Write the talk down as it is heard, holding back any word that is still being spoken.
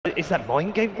Is that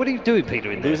mind game? What are you doing,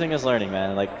 Peter, in there? Losing is learning,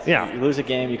 man. Like, yeah. You lose a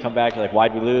game, you come back, you're like,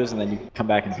 why'd we lose? And then you come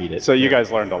back and beat it. So you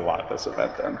guys learned a lot this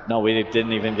event then? No, we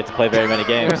didn't even get to play very many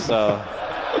games, so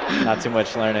not too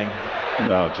much learning.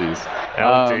 Oh, jeez.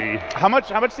 How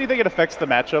much do you think it affects the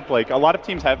matchup? Like, a lot of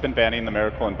teams have been banning the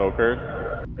Miracle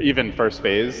Invoker, even first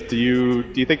phase. Do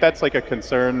you think that's like a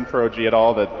concern for OG at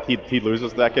all, that he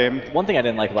loses that game? One thing I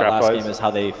didn't like about last game is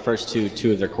how they first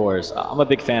two of their cores. I'm a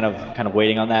big fan of kind of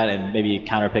waiting on that and maybe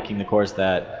counter-picking the cores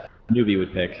that Newbee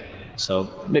would pick. So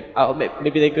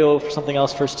maybe they go for something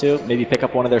else first two. Maybe pick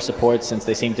up one of their supports, since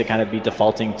they seem to kind of be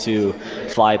defaulting to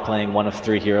Fly playing one of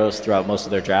 3 heroes throughout most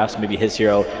of their drafts. Maybe his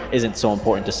hero isn't so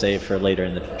important to save for later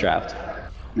in the draft.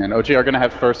 And OG are going to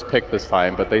have first pick this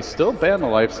time, but they still ban the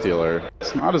Lifestealer.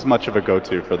 It's not as much of a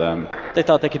go-to for them. They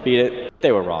thought they could beat it.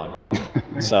 They were wrong.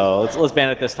 So let's ban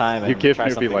it this time. And you give try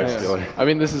Newbee Lifestealer. Yeah. I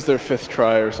mean, this is their 5th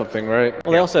try or something, right?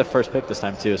 Well, they also have first pick this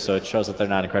time too, so it shows that they're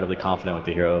not incredibly confident with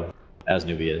the hero as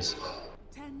Newbee is.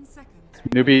 10 seconds.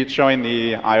 Newbee showing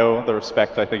the IO the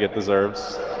respect I think it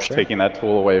deserves, taking that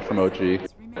tool away from OG.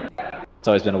 It's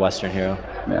always been a Western hero.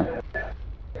 Yeah.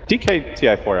 DK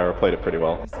TI4 era played it pretty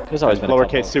well. There's always been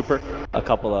lowercase super. A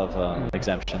couple of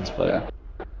exemptions, but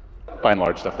yeah. By and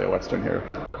large, definitely a Western hero.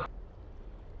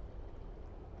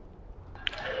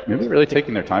 Maybe really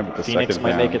taking their time with the Phoenix second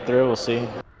might ban. make it through. We'll see.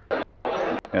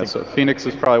 Yeah, so Phoenix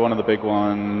is probably one of the big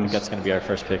ones. I think that's going to be our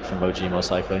first pick from OG, most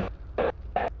likely.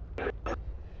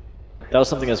 That was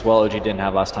something as well OG didn't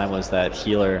have last time, was that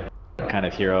healer kind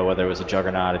of hero, whether it was a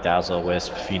Juggernaut, a Dazzle,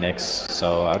 Wisp, Phoenix.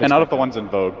 So and out of the ones in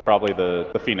Vogue, probably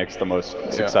the Phoenix the most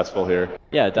successful here.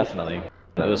 Yeah, definitely.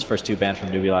 Those first 2 banned from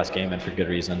Newbee last game, and for good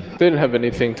reason. They didn't have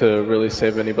anything to really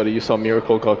save anybody. You saw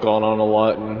Miracle got gone on a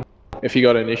lot, and if he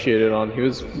got initiated on, he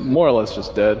was more or less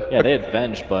just dead. Yeah, they had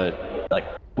Venge, but like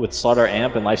with Slaughter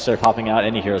Amp and Lifestealer popping out,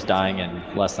 any hero's dying in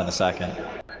less than a second.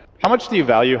 How much do you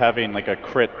value having like a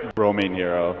crit roaming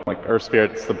hero? Like Earth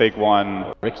Spirit's the big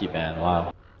one. Ricky ban,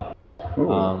 wow.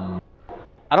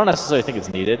 I don't necessarily think it's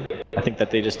needed. I think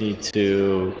that they just need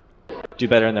to do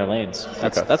better in their lanes.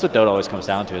 That's what Dota always comes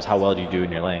down to, is how well do you do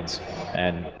in your lanes.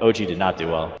 And OG did not do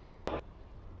well.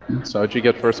 So OG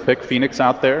get first pick, Phoenix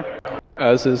out there.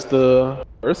 As is the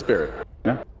Earth Spirit.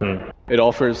 Yeah. It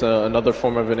offers another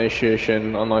form of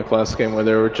initiation, unlike last game where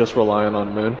they were just relying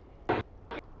on Moon.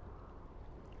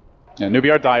 Yeah,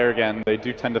 Newbee are dire again. They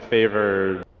do tend to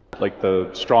favor like the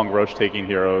strong Roche taking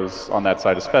heroes on that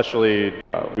side, especially.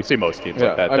 We see most teams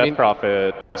like that. Death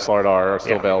Prophet, Slardar are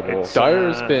still available.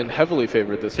 Dire's been heavily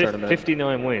favored this tournament.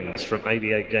 59 wins from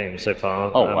 88 games so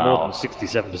far. Oh, wow. More than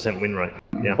 67% win rate.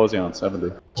 Yeah. Closing on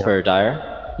 70. For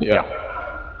Dire?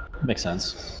 Yeah. Makes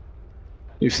sense.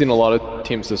 You've seen a lot of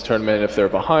teams this tournament, if they're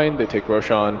behind, they take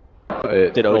Roshan.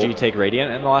 Did OG take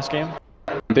Radiant in the last game?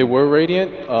 They were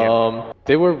Radiant.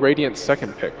 They were Radiant's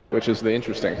second pick, which is the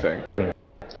interesting thing.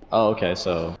 Oh, okay,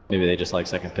 so maybe they just like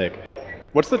second pick.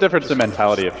 What's the difference in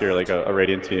mentality if you're like a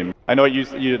Radiant team? I know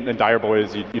you in Dire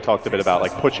Boys, you talked a bit about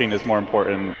like pushing is more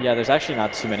important. Yeah, there's actually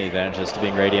not too many advantages to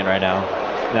being Radiant right now.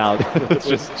 Now, it's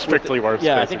just strictly worse.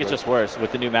 Yeah, basically. I think it's just worse.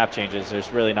 With the new map changes,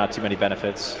 there's really not too many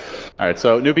benefits. Alright,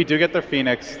 so Newbee do get their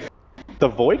Phoenix. The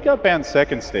Void got banned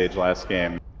second stage last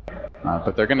game,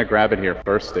 but they're going to grab it here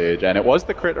first stage, and it was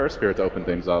the crit Earth Spirit to open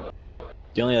things up.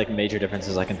 The only like major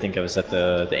differences I can think of is that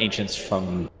the Ancients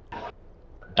from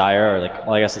Dire, or like,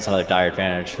 well, I guess it's another Dire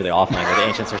advantage for the offlane, but the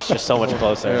Ancients are just so much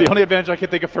closer. The only advantage I can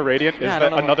think of for Radiant is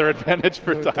that another advantage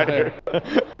for Dire.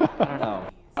 I don't know.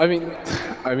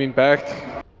 I mean,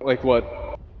 back like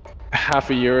what, half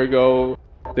a year ago,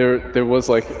 there was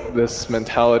like this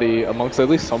mentality amongst at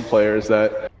least some players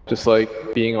that just like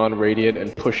being on Radiant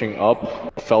and pushing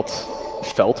up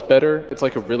felt better. It's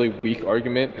like a really weak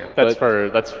argument.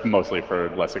 That's mostly for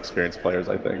less experienced players,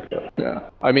 I think. But. Yeah,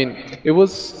 I mean, it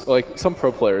was like some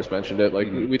pro players mentioned it.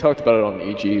 Like we talked about it on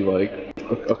EG like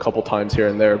a couple times here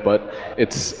and there, but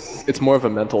it's more of a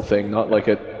mental thing, not like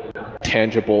a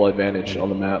tangible advantage on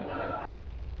the map.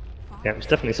 Yeah, there's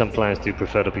definitely some players do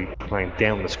prefer to be playing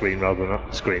down the screen rather than up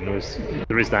the screen.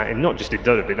 There is that, and not just in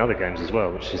Dota, but in other games as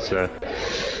well, which is,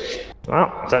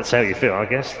 well, that's how you feel, I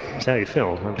guess. That's how you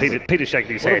feel. And Peter's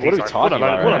shaking his head. What are we talking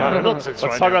about? What a load of nonsense.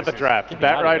 Let's talk about the draft.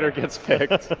 Batrider gets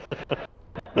picked.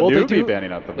 Well, they do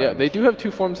banning out the Yeah, they do have 2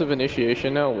 forms of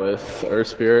initiation now with Earth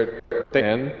Spirit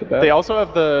and the Bat. They also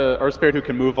have the Earth Spirit who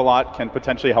can move a lot, can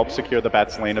potentially help secure the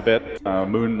Bat's lane a bit.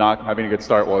 Moon not having a good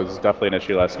start was definitely an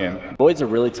issue last game. Void's a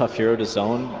really tough hero to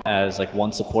zone as like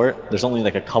one support. There's only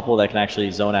like a couple that can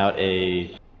actually zone out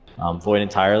a Void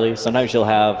entirely. Sometimes you'll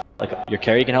have like your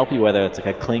carry can help you, whether it's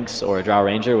like a Clinks or a Drow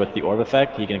Ranger with the orb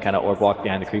effect. He can kind of orb walk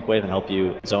behind the creep wave and help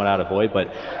you zone out a Void,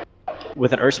 but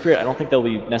with an Earth Spirit, I don't think they'll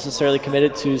be necessarily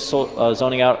committed to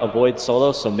zoning out a Void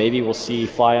solo, so maybe we'll see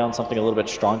Fly on something a little bit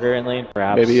stronger in lane,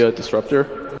 perhaps. Maybe a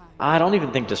Disruptor? I don't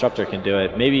even think Disruptor can do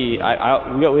it. Maybe, we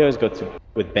always go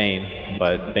with Bane,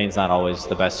 but Bane's not always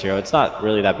the best hero. It's not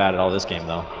really that bad at all this game,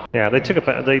 though. Yeah, they took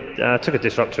a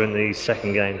Disruptor in the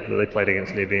second game that they played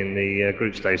against Newbee in the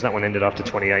group stage. That one ended after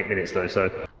 28 minutes, though, so...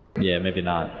 Yeah, maybe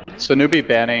not. So Newbee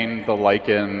banning the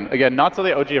Lycan. Again, not so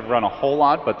the OG have run a whole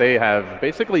lot, but they have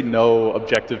basically no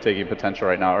objective-taking potential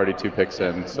right now, already 2 picks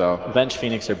in, so... Venge,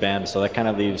 Phoenix are banned, so that kind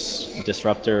of leaves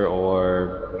Disruptor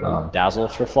or Dazzle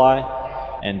for Fly.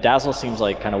 And Dazzle seems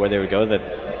like kind of where they would go,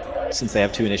 that since they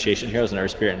have 2 initiation heroes, an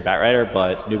Earth Spirit and Batrider,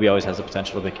 but Newbee always has the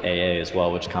potential to pick AA as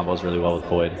well, which combos really well with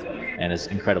Void, and is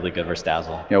incredibly good versus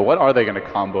Dazzle. Yeah, what are they going to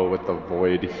combo with the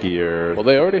Void here? Well,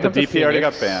 they already have the DP already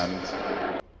got banned.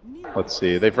 Let's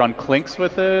see, they've run Clinks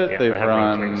with it, Yeah, they've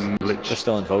run... They're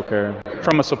still Invoker.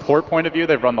 From a support point of view,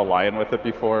 they've run the Lion with it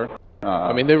before.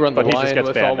 I mean, they run the but he just Lion gets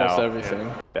with banned almost now.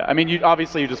 everything. Yeah, I mean,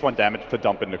 obviously you just want damage to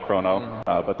dump into Chrono,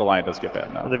 but the Lion does get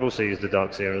banned now. They've also used the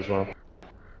Dark Seer as well.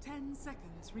 10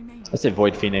 seconds remaining. I'd say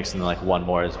Void Phoenix and then like one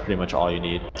more is pretty much all you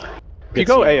need. If you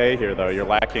go AA here, though, you're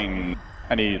lacking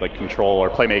any like control or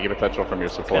playmaking potential from your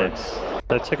supports.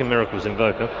 They're taking Miracle's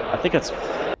Invoker. I think it's...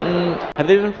 have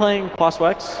they been playing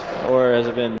Quas-Wex, or has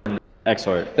it been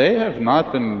Exort? They have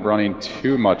not been running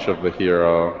too much of the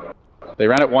hero. They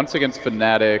ran it once against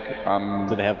Fnatic.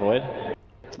 Do they have Void?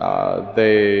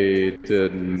 They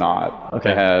did not. Okay.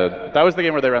 They had... That was the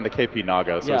game where they ran the KP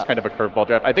Naga, so Yeah. it's kind of a curveball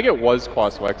draft. I think it was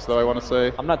Quas-Wex, though, I want to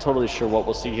say. I'm not totally sure what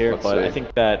we'll see here, Let's but see. I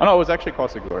think that Oh no, it was actually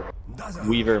Quasagor.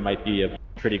 Weaver might be a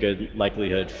pretty good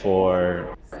likelihood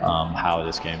for how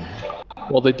this game.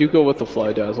 Well, they do go with the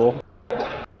Fly Dazzle.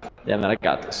 Yeah, man, I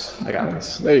got this. I got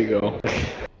this. There you go.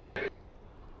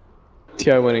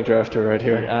 TI winning drafter right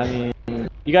here. I mean,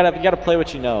 you gotta play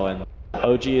what you know, and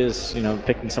OG is, you know,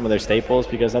 picking some of their staples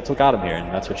because that's what got him here,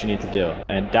 and that's what you need to do.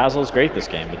 And Dazzle is great this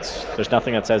game. There's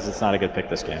nothing that says it's not a good pick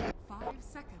this game, 5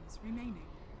 seconds remaining.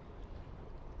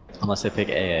 unless they pick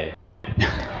AA.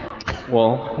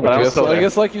 Well, But I also-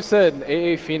 guess like you said,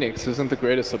 AA Phoenix isn't the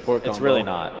greatest support combo. It's really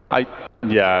not.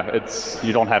 Yeah,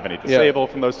 you don't have any disable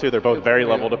from those two. They're both very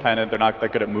level dependent. They're not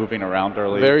that good at moving around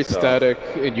early. Very so- static,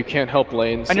 and you can't help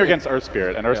lanes. And you're against Earth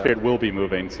Spirit, and Earth Spirit will be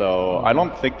moving, so I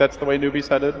don't think that's the way Newbee's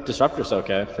headed. Disruptor's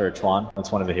okay for Chuan.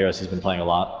 That's one of the heroes he's been playing a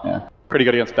lot. Yeah, pretty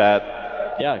good against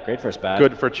Bat. Yeah, great first bat.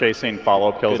 Good for chasing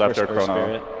follow-up kills Good after for Earth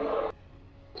Chrono. Spirit.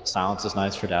 Silence is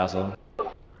nice for Dazzle.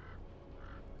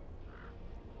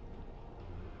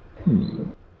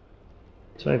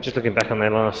 So just looking back on their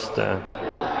last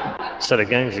set of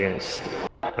games against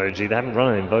OG, they haven't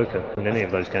run an Invoker in any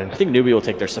of those games. I think Newbee will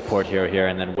take their support hero here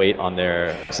and then wait on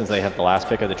their, since they have the last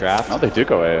pick of the draft. Oh, they do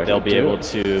go AA. They'll be able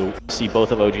to see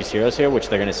both of OG's heroes here, which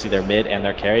they're going to see their mid and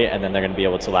their carry, and then they're going to be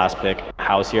able to last pick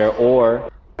Hao's here,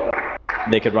 or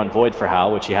they could run Void for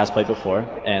Hao, which he has played before,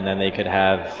 and then they could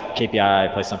have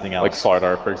KPI play something else. Like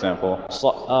Slardar, for example. So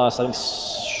I think,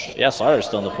 yeah, Slardar's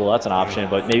still in the pool, that's an option,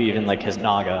 but maybe even like his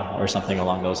Naga or something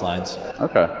along those lines.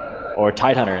 Okay. Or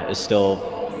Tidehunter is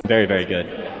still very, very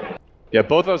good. Yeah,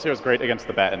 both those heroes great against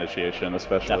the Bat initiation,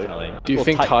 especially. Definitely. Do you Well,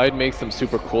 think Tide makes them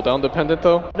super cooldown dependent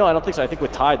though? No, I don't think so. I think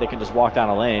with Tide, they can just walk down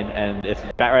a lane, and if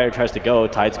Batrider tries to go,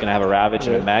 Tide's going to have a Ravage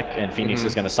and a mech, and Phoenix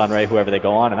is going to Sunray whoever they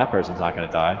go on, and that person's not going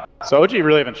to die. So OG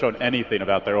really haven't shown anything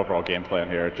about their overall game plan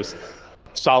here. Just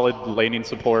solid laning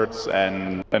supports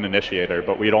and an initiator,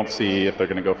 but we don't see if they're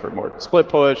going to go for more split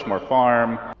push, more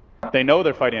farm. They know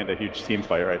they're fighting a huge team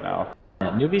fight right now. Yeah,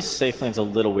 Newbee's safe lane's a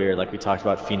little weird, like we talked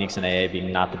about Phoenix and AA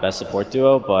being not the best support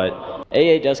duo, but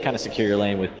AA does kind of secure your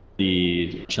lane with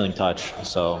the Chilling Touch,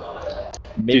 so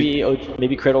maybe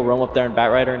Crit will roam up there and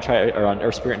Batrider and try, or on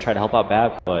Earth Spirit and try to help out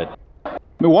Bat, but... I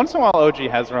mean, once in a while OG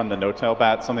has run the no-tail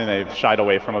Bat, something they've shied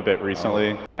away from a bit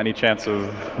recently. Any chance of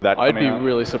that I'd coming be out?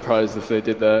 really surprised if they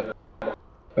did that.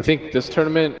 I think this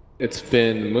tournament, it's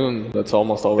been Moon that's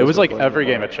almost always. It was been like playing every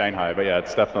well. game at Shanghai, but yeah,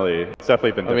 it's definitely been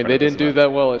different. I mean, they didn't do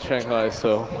that well at Shanghai,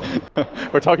 so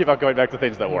We're talking about going back to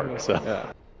things that work, so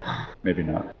yeah. maybe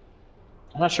not.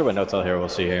 I'm not sure what no-tail hero we'll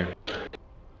see here.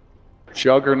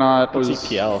 Juggernaut Let's was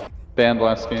see PL. banned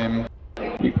last game.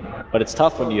 But it's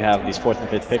tough when you have these 4th and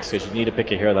 5th picks, because you need to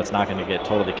pick a hero that's not going to get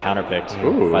totally counterpicked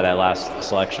Ooh. by that last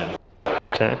selection.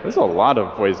 Okay. There's a lot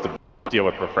of ways to deal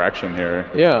with refraction here.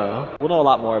 Yeah. We'll know a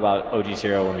lot more about OG's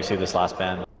hero when we see this last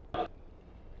ban.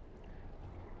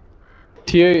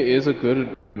 TA is a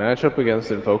good matchup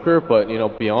against Invoker, but you know,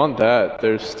 beyond that,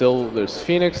 there's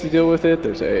Phoenix to deal with it,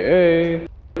 there's AA.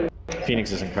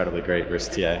 Phoenix is incredibly great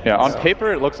versus TA. Yeah, on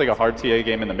paper it looks like a hard TA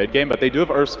game in the mid game, but they do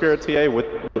have Earth Spirit TA with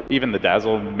even the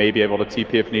Dazzle may be able to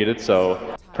TP if needed, so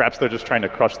perhaps they're just trying to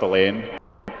crush the lane.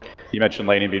 You mentioned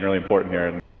laning being really important here,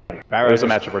 and there's a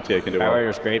matchup where TA can do well.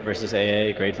 Barrier's great versus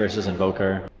AA, great versus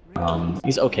Invoker.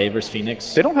 He's okay versus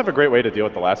Phoenix. They don't have a great way to deal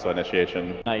with the lasso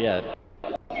initiation. Not yet.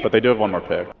 But they do have one more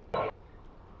pick.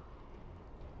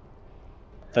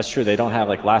 That's true. They don't have,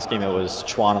 like, last game it was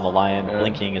Chuan on the Lion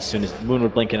blinking as soon as Moon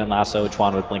would blink in and lasso,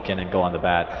 Chuan would blink in and go on the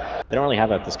bat. They don't really have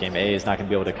that this game. A is not going to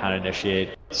be able to counter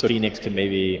initiate. So Phoenix can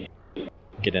maybe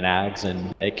get an Ags,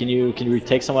 and can you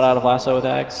take someone out of lasso with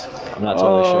Ags? I'm not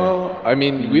totally sure. I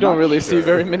mean, we don't really see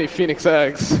very many Phoenix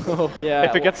Ags. So. Yeah.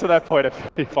 If it gets to that point,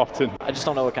 if often. I just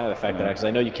don't know what kind of effect that has, because I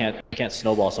know you can't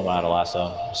snowball someone out of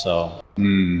lasso. So.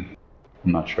 I'm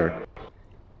not sure.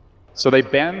 So they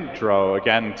banned Dro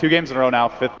again, 2 games in a row now,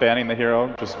 5th banning the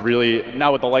hero. Just really,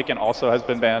 now with the Lycan also has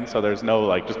been banned, so there's no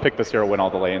like, just pick this hero, win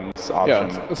all the lanes option.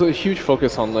 Yeah, it's a huge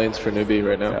focus on lanes for Newbee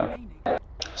right now. Yeah.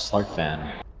 Slark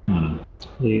fan.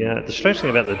 The strange thing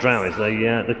about the Drow is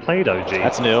they played OG.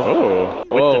 That's new. Oh.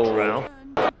 With the Drow,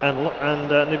 and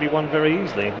Newbee won very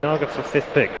easily. Naga for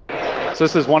 5th pick. So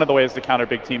this is one of the ways to counter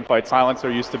big team fights. Silencer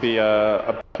used to be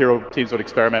a hero teams would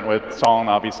experiment with. Song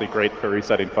obviously great for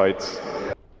resetting fights.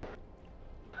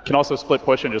 Can also split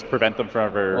push and just prevent them from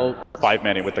ever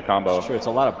 5-manning with the combo. It's true, it's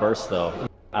a lot of bursts though.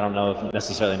 I don't know if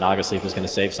necessarily Naga Sleep is going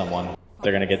to save someone.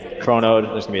 They're going to get chronoed,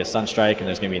 there's going to be a Sunstrike, and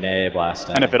there's going to be an AA Blast.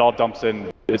 And if it all dumps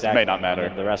in, it may not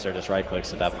matter. The rest are just right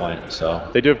clicks at that point, so.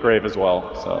 They do have Grave as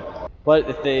well, so. But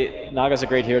if Naga's a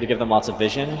great hero to give them lots of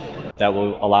vision, that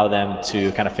will allow them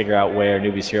to kind of figure out where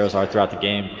Newbee's heroes are throughout the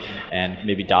game, and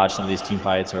maybe dodge some of these team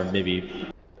fights, or maybe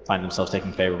find themselves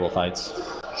taking favorable fights.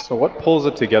 So what pulls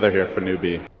it together here for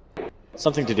Newbee?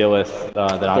 Something to deal with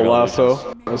the Naga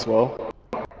lasso as well.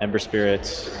 Ember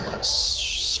Spirits,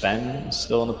 Sven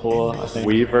still in the pool, I think.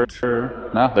 Weaver.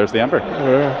 No, there's the Ember.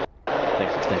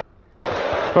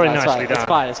 Very nicely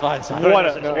done. It's fine.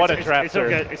 What a draft. It's all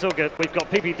good. It's all good. We've got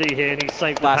PPD here, and he's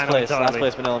saved the Last panel entirely.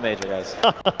 place, Manila Major, guys.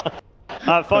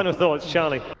 Final thoughts,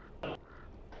 Charlie.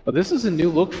 Well, this is a new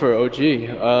look for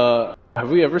OG. Have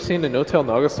we ever seen a no-tail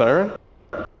Naga Siren?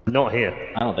 Not here.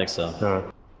 I don't think so.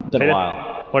 No. Been a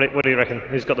while. What do you reckon?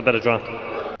 Who's got the better draft?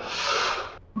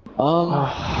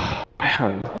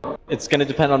 Man. It's going to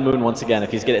depend on Moon once again,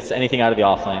 if he gets anything out of the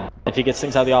offlane. If he gets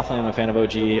things out of the offlane, I'm a fan of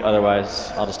OG.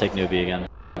 Otherwise, I'll just take Newbee again.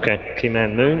 Okay, key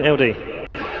man Moon, LD.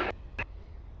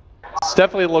 It's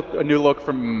definitely a new look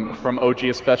from OG,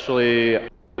 especially.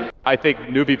 I think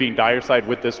Newbee being dire side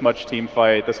with this much team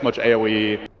fight, this much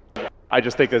AoE. I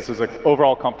just think this is an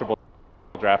overall comfortable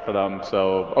draft for them.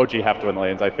 So OG have to win the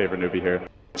lanes. I favor Newbee here.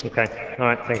 Okay, all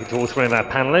right. Thank you to all 3 of our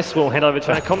panelists. We'll head over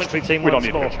to our commentary team once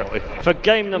more for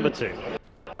game number 2.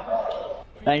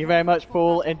 Thank you very much,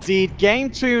 Paul. Indeed, game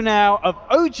 2 now of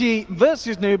OG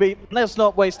versus Newbee. Let's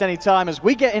not waste any time as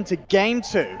we get into game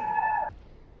 2.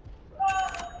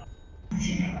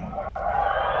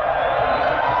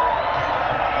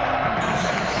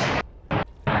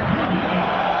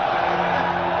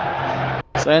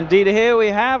 So indeed, here we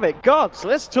have it. Gods,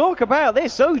 let's talk about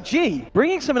this. OG,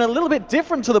 bringing something a little bit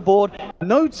different to the board.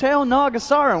 No-tail Naga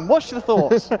Siren. What's your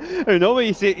thoughts? Normally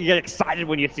you get excited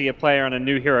when you see a player on a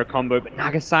new hero combo, but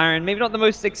Naga Siren, maybe not the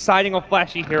most exciting or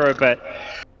flashy hero, but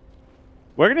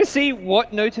we're going to see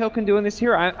what No-tail can do in this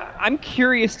hero. I'm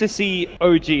curious to see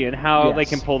OG and how they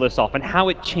can pull this off and how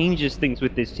it changes things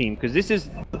with this team, because this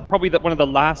is probably one of the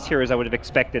last heroes I would have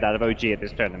expected out of OG at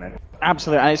this tournament.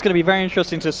 Absolutely, and it's going to be very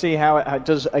interesting to see how it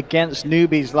does against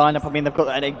Newbee's lineup. I mean, they've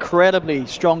got an incredibly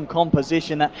strong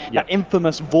composition, that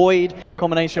infamous Void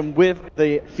combination with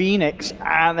the Phoenix,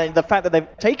 and the fact that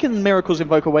they've taken Miracle's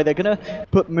Invoker away, they're going to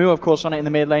put Mu, of course, on it in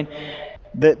the mid lane.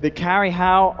 The carry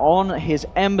How on his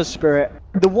Ember Spirit.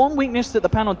 The one weakness that the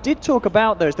panel did talk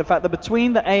about, though, is the fact that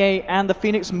between the AA and the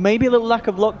Phoenix, maybe a little lack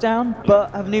of lockdown,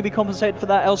 but have Newbee compensated for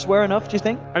that elsewhere enough, do you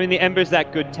think? I mean, the Ember's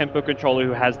that good tempo controller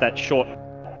who has that short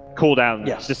cooldown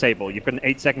disable. You've got an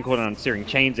 8-second cooldown on Searing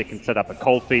Chains, it can set up a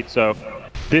cold feet, so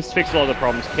this fixes a lot of the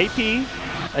problems. KP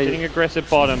getting aggressive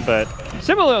bottom, but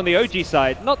similar on the OG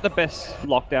side, not the best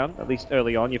lockdown, at least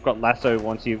early on. You've got Lasso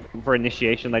for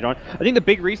initiation later on. I think the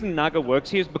big reason Naga works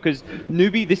here is because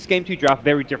Newbee, this game 2 draft,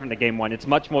 very different to game 1. It's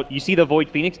much more, you see the Void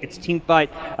Phoenix, it's team fight,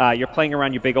 you're playing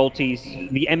around your big ultis.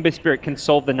 The Ember Spirit can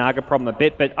solve the Naga problem a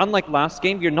bit, but unlike last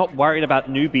game, you're not worried about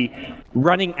Newbee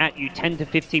running at you 10 to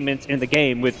 15 minutes in the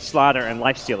game with Slaughter and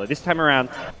Lifestealer. This time around,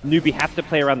 Newbee have to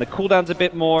play around the cooldowns a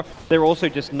bit more. They're also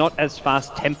just not as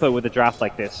fast tempo with a draft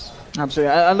like this.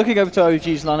 Absolutely. And looking over to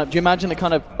OG's lineup, do you imagine the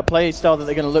kind of play style that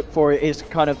they're going to look for is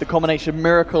kind of the combination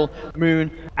Miracle,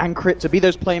 Moon, and Crit to be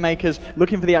those playmakers,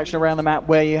 looking for the action around the map,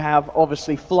 where you have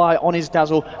obviously Fly on his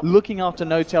Dazzle, looking after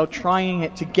N0tail, trying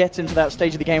it to get into that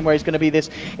stage of the game where he's going to be this,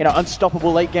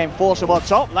 unstoppable late game force. On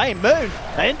top lane, Moon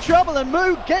in trouble, and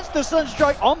Moon gets the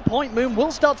Sunstrike on point. Moon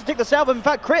will start to take the south, in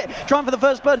fact, Crit trying for the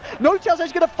first blood. N0tail's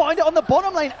actually going to find it on the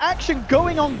bottom lane. Action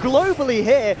going on globally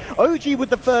here. OG with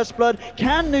the first blood.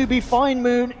 Can Newbee find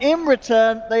Moon in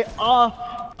return? They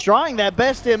are trying their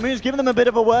best here. Moon's giving them a bit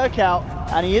of a workout,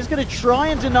 and he is going to try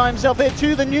and deny himself here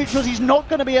to the neutrals. He's not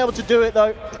going to be able to do it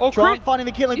though. Try and finding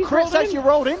the kill, and Crit's actually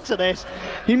rolled into this.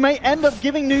 He may end up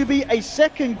giving Newbee a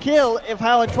second kill if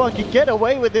Howard Twan can get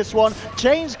away with this one.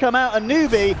 Chains come out, and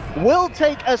Newbee will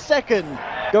take a second,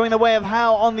 going the way of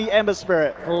How on the Ember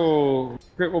Spirit. Oh,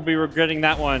 Crit will be regretting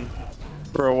that one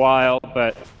for a while,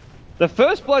 but the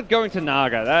first blood going to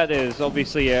Naga, that is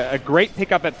obviously a great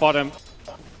pickup at bottom.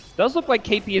 Does look like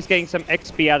KP is getting some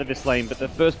XP out of this lane, but the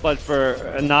first blood for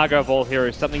a Naga of all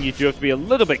heroes is something you do have to be a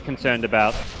little bit concerned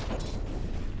about.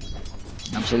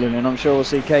 Absolutely, and I'm sure we'll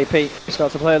see KP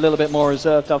start to play a little bit more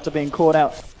reserved after being caught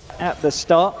out at the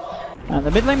start. And the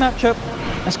mid lane matchup,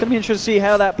 that's going to be interesting to see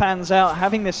how that pans out.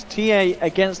 Having this TA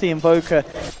against the Invoker,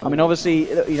 I mean, obviously,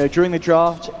 during the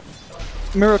draft,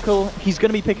 Miracle, he's going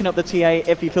to be picking up the TA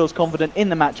if he feels confident in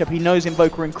the matchup. He knows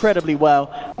Invoker incredibly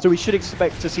well, so we should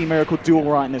expect to see Miracle do all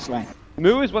right in this lane.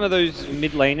 Mu is one of those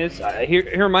mid laners. He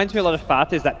reminds me a lot of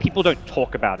Fatih, that people don't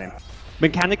talk about him.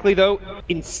 Mechanically though,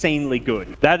 insanely good.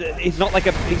 He's not like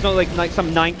some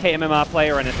 9k MMR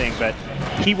player or anything, but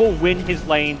he will win his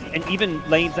lanes, and even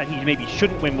lanes that he maybe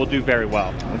shouldn't win will do very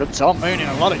well. The top Moon in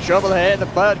a lot of trouble here. The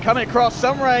bird coming across,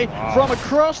 Sunray from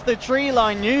across the tree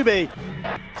line. Newbee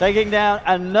taking down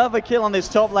another kill on this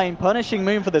top lane, punishing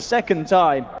Moon for the second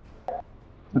time.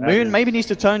 Moon maybe needs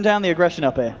to tone down the aggression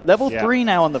up here. Level 3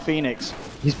 now on the Phoenix.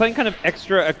 He's playing kind of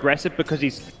extra aggressive because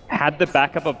he's had the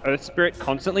backup of Earth Spirit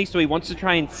constantly, so he wants to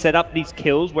try and set up these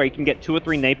kills where he can get 2 or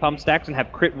 3 napalm stacks and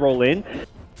have Crit roll in.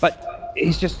 But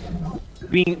he's just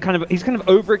being kind of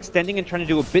overextending and trying to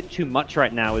do a bit too much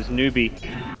right now as Newbee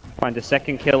find a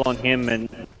second kill on him. And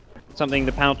something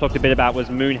the panel talked a bit about was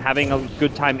Moon having a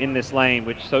good time in this lane,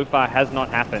 which so far has not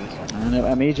happened. And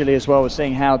immediately as well, we're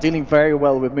seeing How dealing very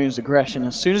well with Moon's aggression.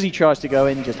 As soon as he tries to go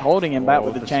in, just holding him back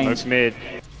with the chains. Smoke mid.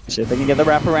 See if they can get the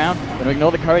wrap around. Going to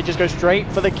ignore the courage, just go straight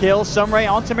for the kill. Sunray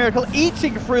onto Miracle,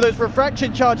 eating through those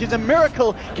refraction charges, and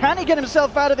Miracle, can he get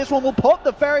himself out of this one? Will pop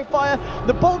the fairy fire,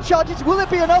 the bolt charges, will it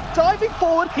be enough? Diving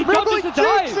forward, Miracle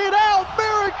jukes it out,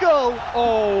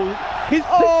 Miracle! His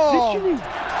positioning.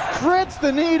 Threads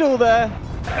the needle there.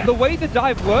 The way the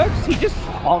dive works, he just...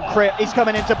 On Crit, he's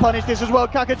coming in to punish this as well.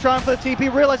 Kaka trying for the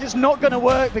TP, realize it's not going to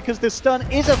work because the stun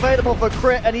is available for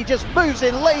Crit, and he just moves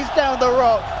in, lays down the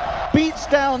rock, beats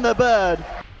down the bird.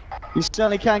 You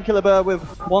certainly can kill a bird with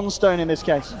one stone in this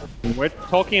case. We're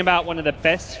talking about one of the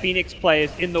best Phoenix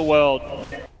players in the world,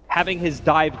 having his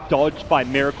dive dodged by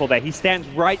Miracle there. He stands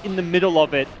right in the middle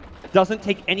of it, doesn't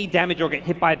take any damage or get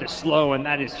hit by the slow, and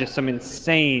that is just some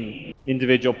insane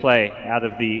individual play out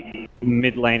of the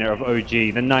mid laner of OG,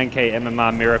 the 9k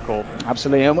MMR Miracle.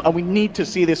 Absolutely, and we need to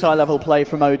see this high level play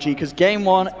from OG, because game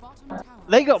 1,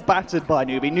 they got battered by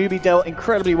Newbee. Newbee dealt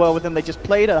incredibly well with them. They just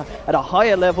played at a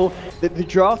higher level. The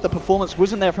draft, the performance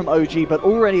wasn't there from OG, but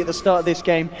already at the start of this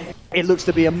game, it looks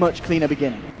to be a much cleaner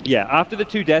beginning. Yeah, after the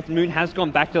 2 deaths, Moon has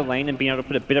gone back to the lane and been able to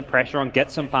put a bit of pressure on,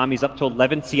 get some farm. He's up to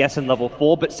 11 CS and level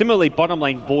 4, but similarly, bottom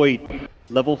lane Void,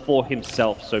 level 4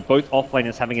 himself. So both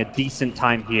offlaners having a decent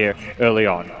time here early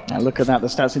on. Now look at that, the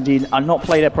stats indeed. I've not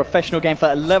played a professional game for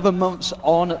 11 months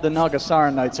on the Naga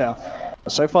Siren N0tail.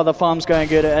 So far the farm's going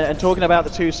good, and talking about the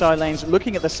 2 side lanes,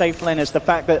 looking at the safe laners, the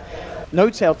fact that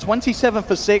N0tail 27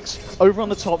 for 6 over on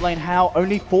the top lane, How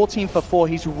only 14 for 4.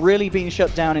 He's really been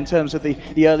shut down in terms of the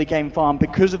early game farm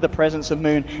because of the presence of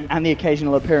Moon and the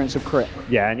occasional appearance of Crit.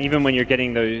 Yeah, and even when you're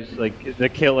getting those, like the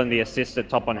kill and the assist at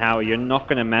top on How, you're not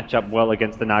going to match up well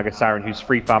against the Naga Siren, who's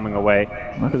free farming away.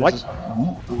 Look at this.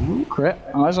 Crit,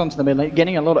 eyes onto the mid lane,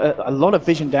 getting a lot of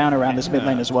vision down around this mid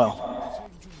lane as well.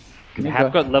 They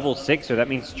have got level 6, so that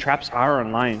means traps are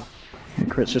online. And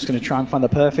Crit's just going to try and find the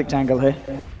perfect angle here.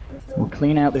 We'll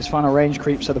clean out this final range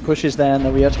creep, so the push is there, and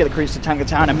then we have to get the creeps to tank the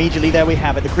town. Immediately there we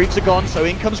have it. The creeps are gone, so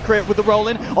in comes Crit with the roll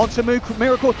in onto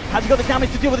Miracle. Has he got the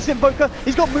damage to deal with this Invoker?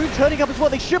 He's got Moon turning up as well.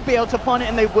 They should be able to find it,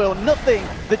 and they will. Nothing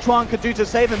that Twan could do to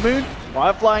save him. Moon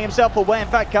flying himself away. In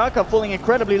fact, Kaka falling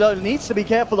incredibly low. Needs to be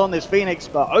careful on this Phoenix,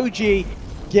 but OG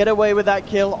get away with that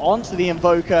kill onto the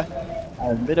Invoker.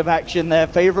 A bit of action there,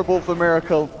 favorable for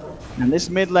Miracle. And this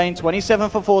mid lane, 27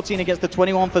 for 14 against the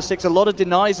 21 for 6. A lot of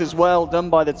denies as well done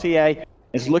by the TA.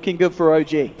 It's looking good for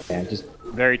OG. Yeah, just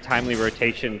very timely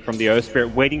rotation from the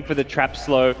O-Spirit, waiting for the trap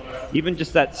slow. Even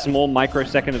just that small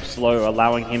microsecond of slow,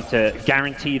 allowing him to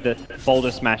guarantee the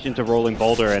boulder smash into rolling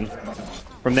boulder. And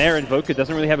from there, Invoker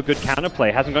doesn't really have a good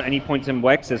counterplay. Hasn't got any points in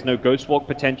Wex. There's no Ghost Walk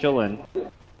potential. And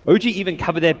OG even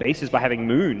covered their bases by having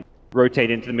Moon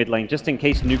rotate into the mid lane, just in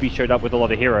case Newbee showed up with a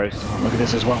lot of heroes. Look at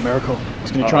this as well, Miracle.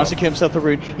 He's going to try and secure himself the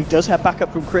rune. He does have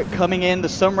backup from Crit coming in. The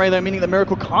Sunray though, meaning that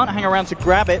Miracle can't hang around to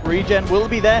grab it. Regen will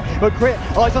be there, but Crit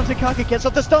eyes onto Kaka, gets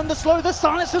off the stun, the slow, the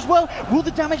silence as well. Will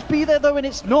the damage be there though? And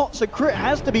it's not, so Crit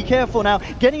has to be careful now,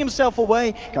 getting himself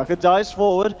away. Kaka dives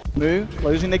forward, Moo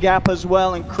closing the gap as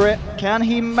well, and Crit, can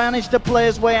he manage to play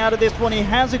his way out of this one? He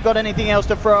hasn't got anything else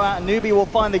to throw out, and Newbee will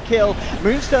find the kill.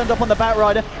 Moon's turned up on the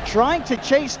Batrider, trying to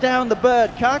chase down the bird.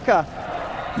 Kaka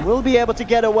will be able to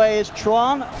get away as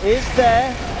Tron is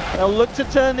there. They'll look to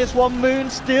turn this one. Moon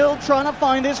still trying to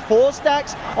find his 4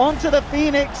 stacks onto the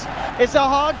Phoenix. It's a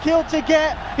hard kill to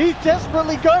get. He's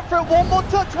desperately going for it. One more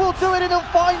touch will do it and he'll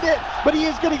find it. But he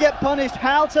is going to get punished.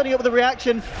 How turning up with the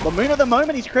reaction. But Moon at the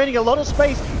moment, he's creating a lot of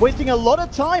space, wasting a lot of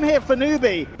time here for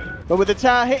Newbee. But with the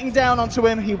tower hitting down onto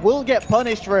him, he will get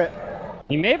punished for it.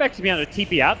 He may have actually been able to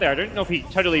TP out there. I don't know if he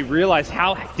totally realized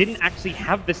how didn't actually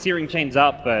have the searing chains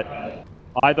up, but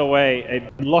either way,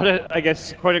 a lot of, I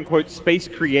guess, quote-unquote, space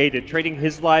created. Trading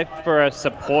his life for a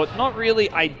support, not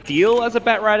really ideal as a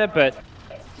Batrider, but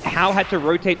How had to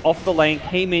rotate off the lane,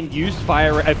 came in, used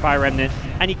Fire Remnant,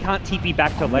 and he can't TP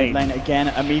back to lane. Lane again,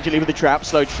 immediately with the trap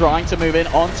slow, trying to move in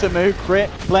onto Moo. Crit,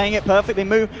 playing it perfectly.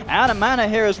 Moo out of mana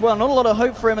here as well. Not a lot of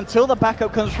hope for him until the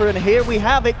backup comes through, and here we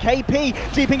have it.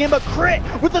 KP deeping in, but Crit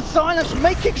with the silence,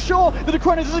 making sure that the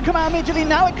Chronos doesn't come out immediately.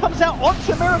 Now it comes out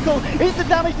onto Miracle. Is the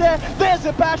damage there? There's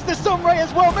a bash, the Sunray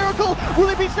as well. Miracle, will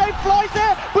it be safe? Flies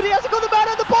there, but he hasn't got the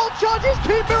mana. The bolt charges,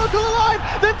 keep Miracle alive.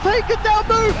 Then take it down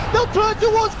Moo. They'll turn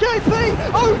towards KP.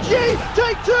 OG,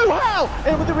 take two. How?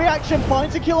 And with the reaction,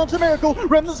 finds a kill onto Miracle.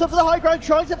 Remnants up to the high ground,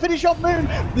 tries to finish off Moon.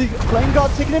 The Flame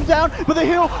Guard taking him down, but the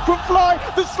heal from Fly,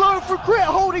 the slow from Crit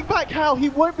holding back How. He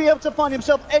won't be able to find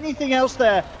himself anything else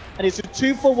there. And it's a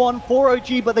 2-for-1 for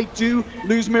OG, but they do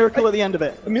lose Miracle at the end of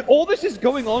it. I mean, all this is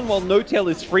going on while No-Tail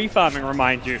is free farming,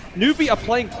 remind you. Newbee are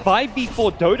playing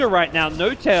 5v4 Dota right now.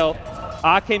 No-Tail,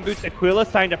 Arcane Boots, Aquila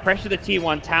trying to pressure the tier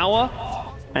 1 tower.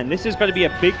 And this is going to be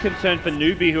a big concern for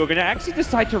Newbee, who are going to actually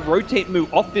decide to rotate Moo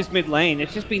off this mid lane.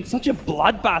 It's just been such a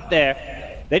bloodbath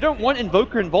there. They don't want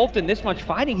Invoker involved in this much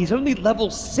fighting. He's only level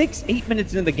 6, 8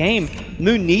 minutes into the game.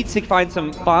 Moo needs to find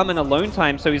some farm and alone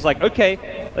time, so he's like,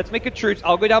 okay, let's make a truce.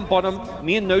 I'll go down bottom.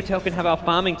 Me and No-Tail can have our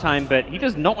farming time, but he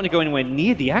does not want to go anywhere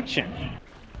near the action.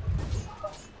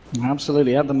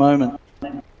 Absolutely, at the moment.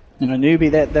 You know,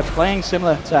 Newbee, they're playing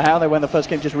similar to how they were in the first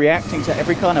game, just reacting to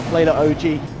every kind of play that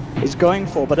OG is going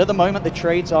for. But at the moment, the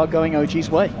trades are going OG's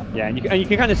way. Yeah, and you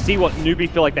can kind of see what Newbee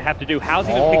feel like they have to do. How's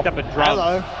even picked up a drum?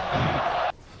 Hello.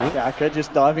 Kaka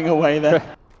just diving away there.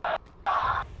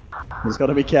 He's got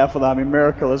to be careful though. I mean,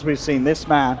 Miracle, as we've seen, this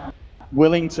man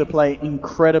willing to play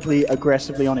incredibly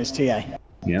aggressively on his TA.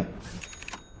 Yeah.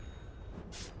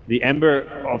 The Ember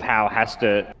of How has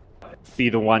to be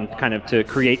the one kind of to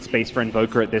create space for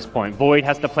Invoker at this point. Void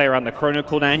has to play around the Chrono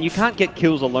cooldown. You can't get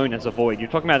kills alone as a Void. You're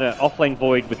talking about an offlane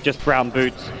Void with just brown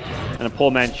boots and a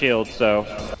poor man's shield, so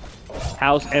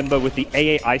How's Ember with the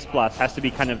AA Ice Blast has to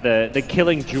be kind of the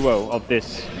killing duo of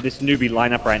this Newbee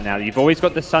lineup right now. You've always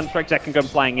got the Sunstrikes that can go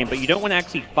flying in, but you don't want to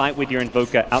actually fight with your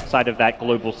Invoker outside of that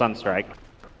global Sunstrike.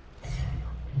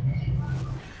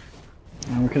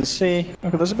 And we can see,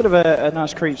 okay, there's a bit of a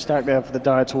nice creep stack there for the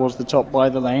Dire towards the top by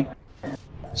the lane.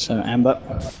 So Ember,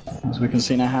 as we can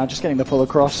see now, How just getting the pull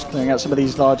across, clearing out some of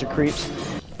these larger creeps.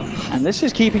 And this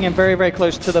is keeping him very, very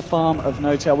close to the farm of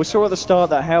No-Tail. We saw at the start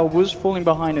that How was falling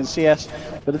behind in CS,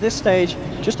 but at this stage,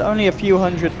 just only a few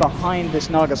hundred behind this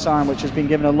Naga Siren, which has been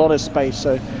given a lot of space.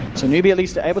 So Newbee at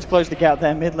least able to close the gap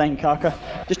there, mid lane. Kaka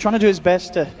just trying to do his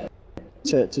best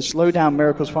to slow down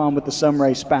Miracle's farm with the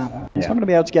Sunray spam. He's not going to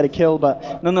be able to get a kill,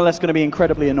 but nonetheless going to be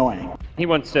incredibly annoying. He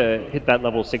wants to hit that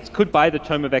level 6. Could buy the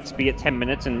Tome of XP at 10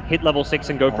 minutes and hit level 6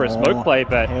 and go for a smoke play,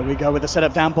 but here we go with the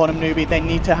setup down bottom. Newbee, they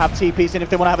need to have TPs in if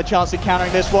they want to have a chance at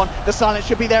countering this one. The silence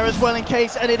should be there as well in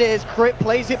case, and it is. Crit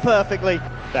plays it perfectly.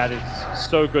 That is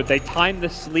so good. They time the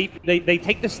sleep. They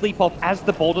take the sleep off as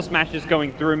the boulder smash is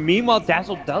going through. Meanwhile,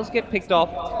 Dazzle does get picked off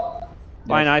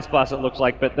by an Ice Blast, it looks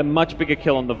like, but the much bigger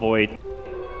kill on the Void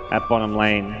at bottom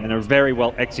lane, and a very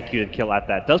well executed kill at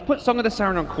that. Does put Song of the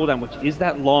Siren on cooldown, which is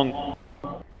that long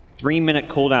 3-minute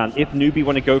cooldown. If Newbee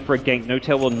want to go for a gank,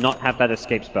 No-Tail will not have that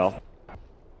escape spell.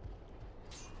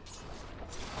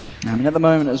 I mean, at the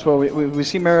moment as well, we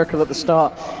see Miracle at the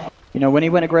start. You know, when he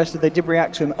went aggressive, they did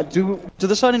react to him. Do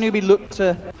the side of NewBee look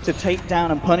to take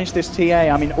down and punish this TA?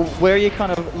 I mean, where are you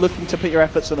kind of looking to put your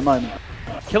efforts at the moment?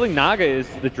 Killing Naga is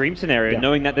the dream scenario,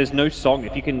 knowing that there's no Song.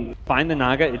 If you can find the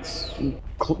Naga, it's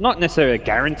not necessarily a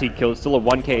guaranteed kill, it's still a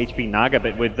 1k HP Naga,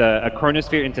 but with a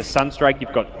Chronosphere into Sunstrike,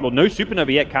 you've got, well, no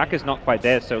Supernova yet, Kaka's not quite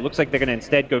there, so it looks like they're going to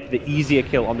instead go for the easier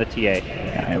kill on the TA.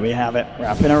 Yeah, here we have it,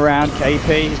 wrapping around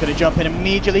KP, he's going to jump in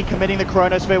immediately, committing the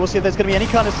Chronosphere. We'll see if there's going to be any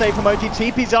kind of save from OG.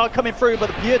 TPs are coming through, but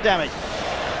the pure damage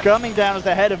coming down as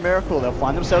the head of Miracle. They'll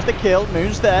find themselves the kill.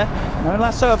 Moon's there. No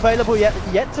lasso available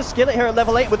yet to skill it here at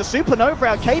level 8 with a Supernova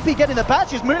out. KP getting the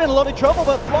patches. Moon in a lot of trouble,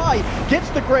 but Fly gets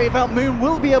the grave out. Moon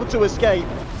will be able to escape.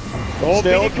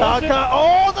 Still Kaka.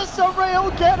 Oh, the Sunray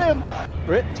will get him.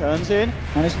 Brit turns in.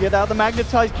 Managed to get out the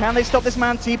Magnetize. Can they stop this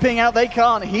man TPing out? They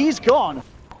can't. He's gone.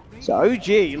 So OG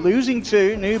losing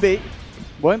to NewBee.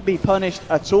 Won't be punished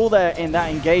at all there in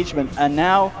that engagement, and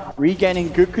now regaining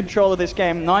good control of this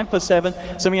game. 9 for 7.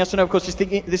 Something else to know, of course, is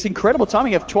this incredible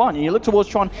timing of Twan. You look towards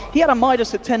Twan, he had a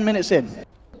Midas at 10 minutes in.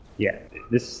 Yeah,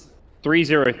 this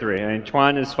 3-0-3. I mean,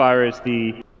 Twan, as far as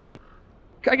the,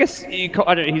 I guess, I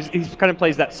don't know, he's kind of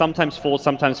plays that sometimes 4,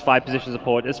 sometimes 5 position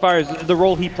support. As far as the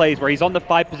role he plays, where he's on the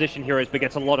 5 position heroes but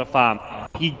gets a lot of farm,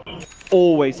 he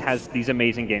always has these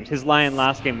amazing games. His Lion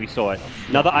last game, we saw it.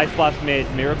 Another Ice Blast mid,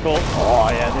 Miracle. Oh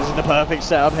yeah, this is the perfect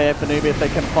setup here for NewBee if they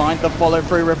can find the follow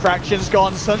through. Refraction's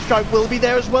gone, Sunstrike will be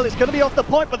there as well. It's going to be off the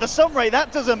point, but the Sunray,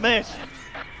 that doesn't miss.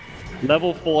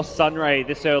 Level 4 Sunray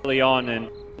this early on, and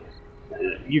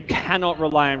you cannot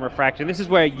rely on Refraction. This is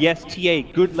where, yes, TA,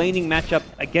 good laning matchup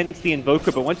against the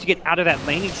Invoker, but once you get out of that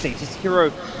laning stage, this hero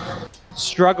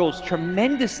struggles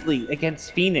tremendously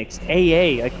against Phoenix,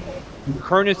 AA, like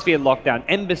Chronosphere lockdown,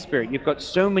 Ember Spirit. You've got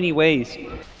so many ways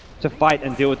to fight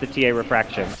and deal with the TA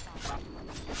Refraction.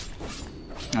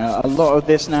 A lot of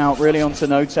this now really onto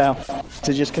Notal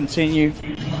to just continue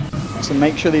to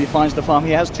make sure that he finds the farm.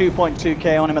 He has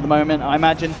 2.2k on him at the moment. I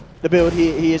imagine the build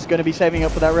he is going to be saving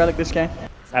up for that relic this game.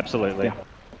 Absolutely.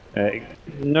 Yeah.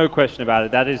 No question about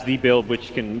it. That is the build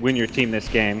which can win your team this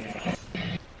game.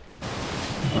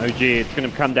 OG, it's going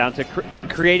to come down to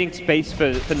creating space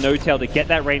for Notal to get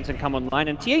that range and come online.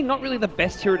 And TA not really the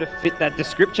best hero to fit that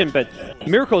description, but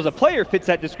Miracle as a player fits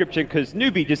that description because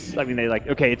NewBee just, I mean, they're like,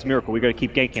 okay, it's Miracle, we got to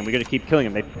keep ganking him, we got to keep killing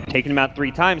him. They've taken him out 3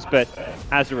 times, but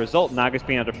as a result, Naga's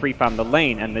been able to free farm the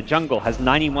lane, and the jungle has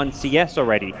 91 CS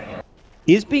already.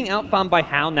 Is being outfarmed by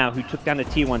Hao now, who took down the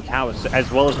Tier 1 towers,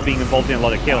 as well as being involved in a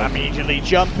lot of kills. Immediately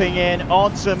jumping in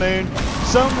onto Moon.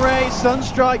 Sunray,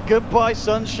 Sunstrike, goodbye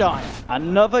Sunshine.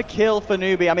 Another kill for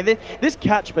NewBee. I mean, this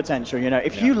catch potential, you know,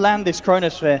 if you land this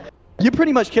Chronosphere, you're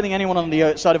pretty much killing anyone on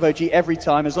the side of OG every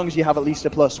time, as long as you have at least a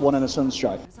 +1 and a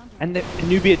Sunstrike. And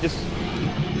NewBee are just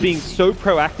being so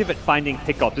proactive at finding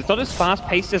pickups. It's not as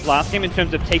fast-paced as last game in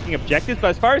terms of taking objectives, but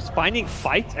as far as finding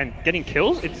fights and getting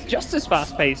kills, it's just as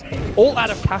fast-paced. All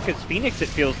out of Kaka's Phoenix, it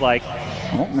feels like.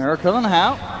 Oh, Miracle and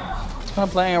Hao. It's kind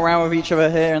of playing around with each other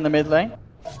here in the mid lane.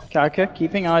 Kaka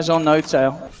keeping eyes on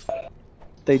Notal.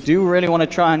 They do really want to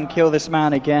try and kill this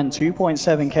man again.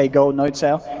 2.7k gold,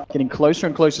 Notal getting closer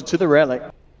and closer to the relic.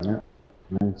 Yeah.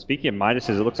 Speaking of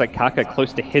Midases, it looks like Kaka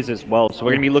close to his as well, so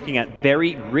we're going to be looking at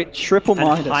very rich triple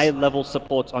and high-level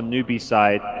supports on NewBee's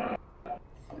side.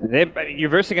 You're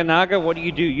versing a Naga, what do?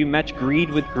 You match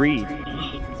greed with greed.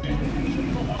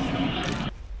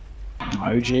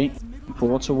 OG,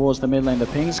 4 towards the mid lane, the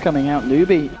ping's coming out.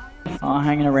 NewBee are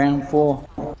hanging around for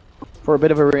a bit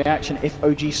of a reaction if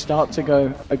OG start to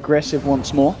go aggressive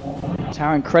once more.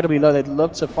 Tower incredibly low. They'd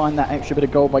love to find that extra bit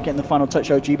of gold by getting the final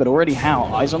touch OG, but already Hao,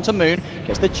 eyes onto Moon,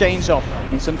 gets the chains off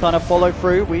in some kind of follow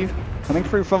through. We've coming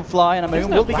through from Fly, and a Moon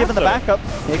will be given the backup.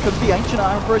 Here comes the Ancient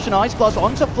Iron Fruition Ice Blast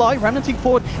onto Fly, remnanting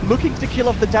forward, looking to kill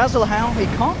off the Dazzle. Hao, he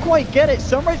can't quite get it.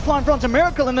 Sunray's flying front to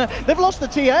Miracle, and they've lost the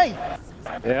TA.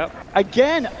 Yep.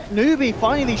 Again, NewBee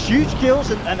finding these huge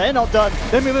kills, and they're not done.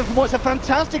 They're moving for more. It's a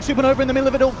fantastic Supernova in the middle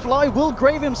of it all. Fly will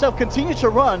grave himself, continue to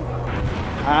run.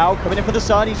 Hao coming in for the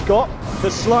side. He's got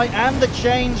the Slight and the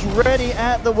chains ready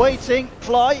at the waiting.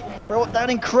 Fly brought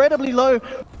down incredibly low.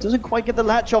 Doesn't quite get the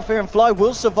latch off here, and Fly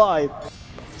will survive.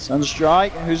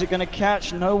 Sunstrike, who's it going to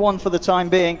catch? No one for the time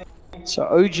being. So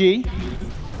OG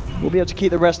will be able to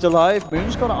keep the rest alive.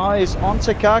 Moon's got eyes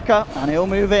onto Kaka, and he'll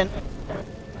move in.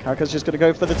 Kaka's just going to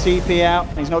go for the TP out.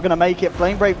 He's not going to make it.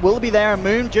 Flame Break will be there, and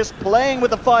Moon just playing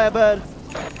with the Firebird.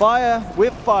 fire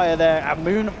with fire there, and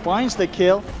Moon finds the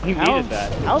kill. He needed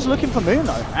that. How's looking for Moon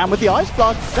though, and with the Ice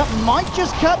Blast, that might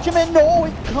just catch him in. No,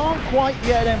 it can't quite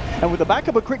get him. And with the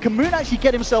backup of Crit, can Moon actually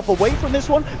get himself away from this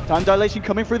one? Time dilation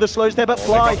coming through the slows there, but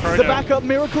Fly, the backup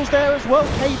Miracle's there as well.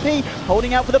 KP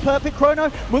holding out for the perfect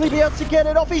chrono. Will he be able to get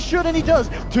it off? He should, and he does.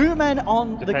 2 men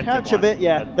on the catch of it.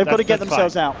 Yeah, they've got to get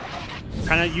themselves out.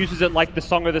 Kind of uses it like the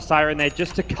Song of the Siren there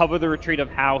just to cover the retreat of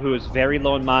Hao, who is very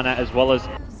low in mana, as well as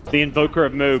the Invoker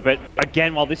of Mu. But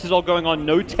again, while this is all going on,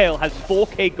 No Tail has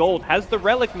 4k gold, has the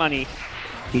relic money.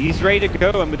 He's ready to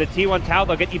go, and with the T1 tower,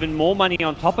 they'll get even more money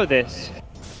on top of this.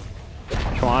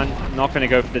 Chuan not going to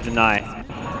go for the deny.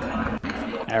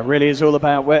 It really is all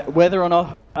about whether or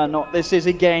not this is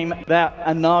a game that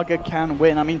Anaga can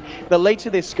win. I mean, the later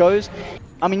this goes,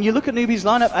 I mean, you look at NewBee's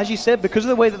lineup, as you said, because of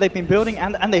the way that they've been building,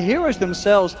 and the heroes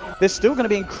themselves, they're still going to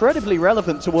be incredibly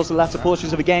relevant towards the latter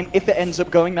portions of a game if it ends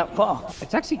up going that far.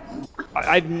 It's actually,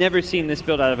 I've never seen this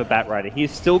build out of a Batrider.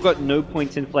 He's still got no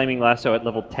points in Flaming Lasso at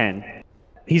level 10.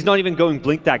 He's not even going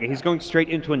Blink Dagger, he's going straight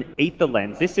into an Aether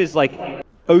Lens. This is like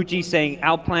OG saying,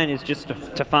 our plan is just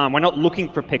to farm. We're not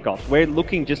looking for pickoffs. We're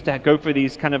looking just to go for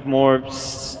these kind of more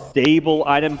stable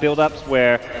item build-ups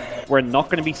where we're not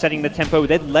going to be setting the tempo.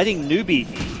 They're letting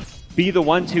NewBee be the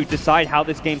ones who decide how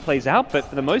this game plays out, but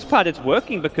for the most part it's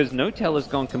working because No Tail has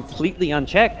gone completely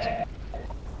unchecked.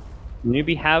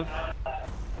 NewBee have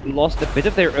lost a bit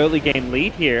of their early game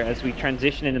lead here as we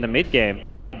transition into the mid game.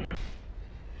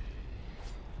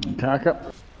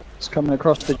 Taka is coming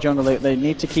across the jungle. They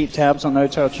need to keep tabs on No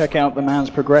Tail, check out the man's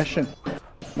progression.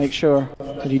 Make sure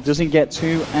that he doesn't get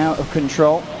too out of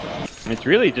control. It's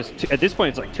really just, at this point,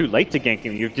 it's like too late to gank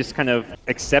him. You've just kind of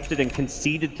accepted and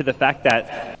conceded to the fact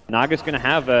that Naga's going to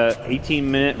have a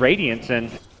 18-minute Radiance,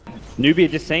 and NewBee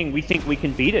are just saying, we think we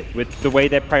can beat it with the way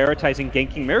they're prioritizing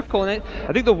ganking Miracle. And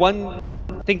I think the one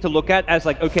thing to look at as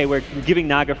like, okay, we're giving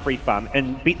Naga free farm,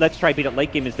 and let's try beat it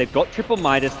late game is they've got triple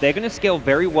Midas, they're going to scale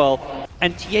very well,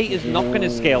 and TA is not going to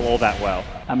scale all that well.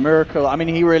 And Miracle, I mean,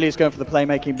 he really is going for the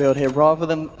playmaking build here. Rather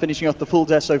than finishing off the full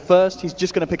Deso first, he's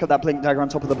just going to pick up that Blink Dagger on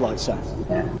top of the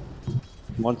Blightstone.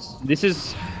 This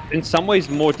is in some ways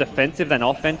more defensive than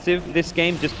offensive, this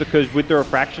game, just because with the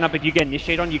refraction up, if you get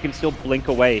Initiate on, you can still blink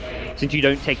away, since you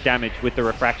don't take damage with the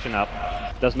refraction up.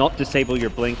 Does not disable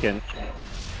your blink, and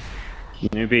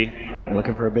NewBee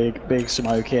looking for a big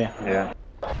smoke here. Yeah.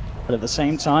 But at the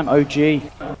same time, OG,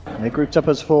 they're grouped up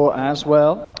as 4 as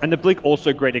well. And the blink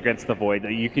also great against the Void.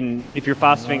 You can, if you're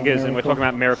fast fingers, and we're talking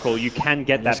about Miracle, you can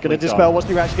get that. It's going to dispel. What's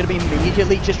the reaction going to be?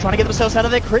 Immediately just trying to get themselves out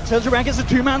of there. Crit turns around, gets a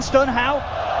 2-man stun. How?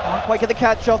 Can't quite get the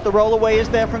catch off. The roll away is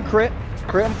there from Crit.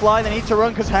 Crit and Fly, they need to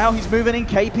run because How, he's moving in.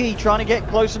 KP trying to get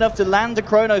close enough to land the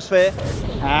Chronosphere.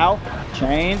 How?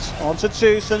 Chains onto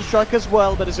 2, Sunstrike as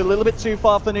well, but it's a little bit too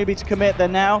far for NewBee to commit. They're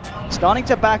now starting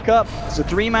to back up. It's a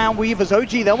 3-man Weavers. OG,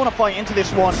 they'll want to fight into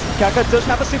this one. Kaka does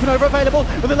have a Supernova available,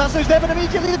 but the Lasso's there, but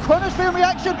immediately the Chronosphere in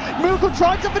reaction. Miracle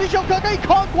trying to finish off Kaka, he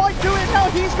can't quite do it now,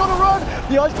 he's got to run.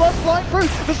 The Ice Blast flying through,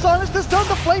 the Silence is done,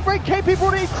 the Flame Break, KP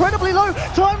brought it incredibly low.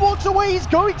 Time walks away, he's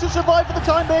going to survive for the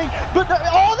time being, but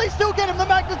they still get him the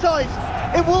Magnetize.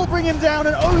 It will bring him down,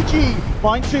 and OG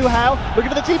finds 2 How, looking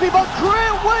for the TP, but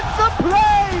Crit with the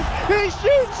play! He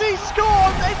shoots, he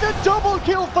scores! It's a double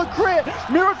kill for Crit!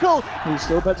 Miracle, he's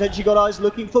still potentially got eyes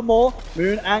looking for more.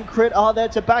 Moon and Crit are there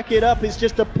to back it up. It's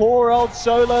just a poor old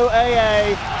solo AA.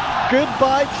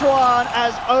 Goodbye, Chuan,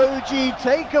 as OG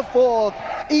take a 4th,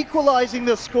 equalizing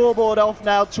the scoreboard off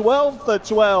now, 12 for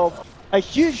 12. A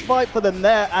huge fight for them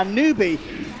there, and NewBee,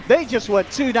 they just were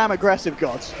too damn aggressive,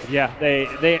 gods. Yeah,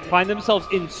 they find themselves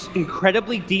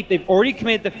incredibly deep. They've already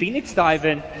committed the Phoenix dive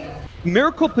in.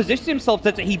 Miracle positioned himself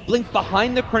that he blinked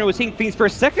behind the Chrono, was hitting Phoenix. For a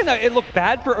second, it looked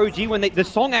bad for OG when the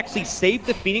Song actually saved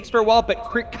the Phoenix for a while, but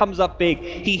Crit comes up big.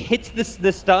 He hits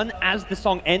the stun as the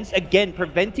Song ends, again,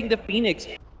 preventing the Phoenix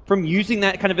from using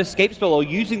that kind of escape spell or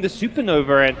using the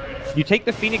Supernova. And you take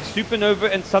the Phoenix,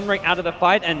 Supernova, and Sunray out of the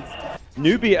fight, and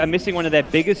NewBee are missing one of their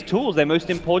biggest tools, their most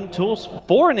important tools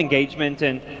for an engagement,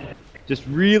 and just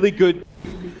really good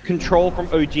control from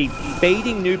OG,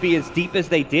 baiting NewBee as deep as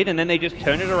they did, and then they just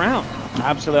turn it around.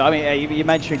 Absolutely. I mean, you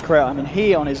mentioned Crit. I mean,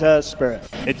 he on his Earth Spirit.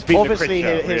 It's been obviously the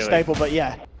Crit show, his staple, but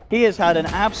yeah, he has had an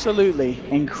absolutely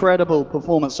incredible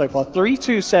performance so far.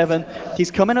 3-2-7.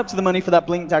 He's coming up to the money for that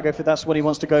Blink Dagger if that's what he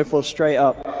wants to go for straight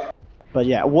up. But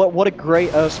yeah, what a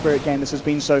great Earth Spirit game this has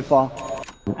been so far.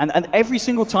 And every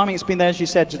single time it's been there, as you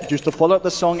said, just to follow up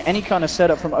the Song, any kind of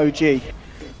setup from OG.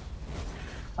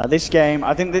 This game,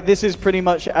 I think that this is pretty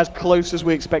much as close as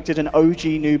we expected an OG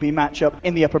NewBee matchup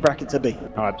in the upper bracket to be.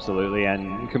 Oh, absolutely,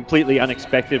 and completely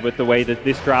unexpected with the way that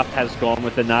this draft has gone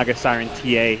with the Naga Siren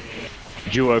TA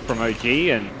duo from OG,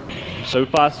 and so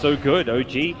far so good.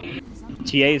 OG,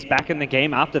 TA is back in the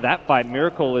game after that fight.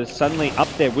 Miracle is suddenly up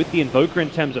there with the Invoker in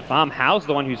terms of farm. Hao's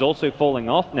the one who's also falling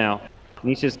off now.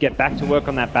 Needs to just get back to work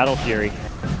on that Battle Fury.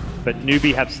 But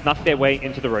Newbee have snuck their way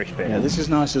into the Roche pit. Yeah, this is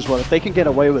nice as well. If they can get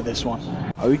away with this one.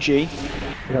 OG, you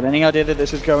got any idea that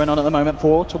this is going on at the moment?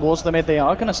 Towards the mid, they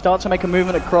are going to start to make a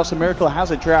movement across, and Miracle has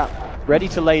a trap ready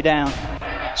to lay down.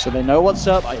 So they know what's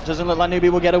up. It doesn't look like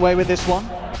Newbee will get away with this one.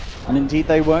 And indeed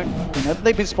they won't. They know that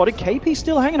they've been spotted. KP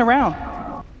still hanging around.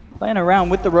 Playing around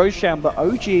with the Roshan, but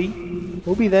OG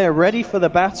will be there ready for the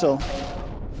battle.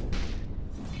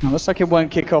 Now, looks like it won't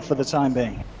kick off for the time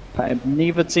being.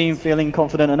 Neither team feeling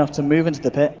confident enough to move into the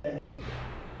pit.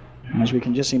 As we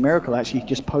can just see, Miracle actually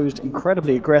just posed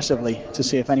incredibly aggressively to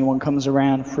see if anyone comes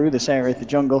around through this area of the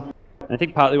jungle. I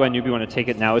think partly why Newbee want to take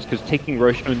it now is because taking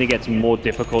Roche only gets more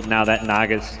difficult now that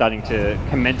Naga's starting to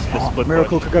commence the split.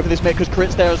 Miracle could go for this mid because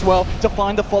Crit's there as well to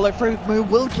find the follow through. Moo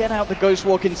will get out the Ghost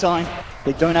Walk in time.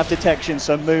 They don't have detection,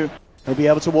 so Moo will be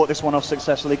able to walk this one off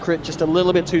successfully. Crit just a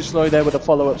little bit too slow there with a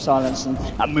follow-up silence, and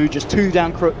Moo just too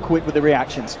down quick with the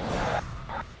reactions.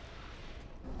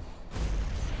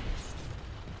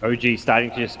 OG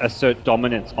starting to just assert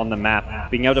dominance on the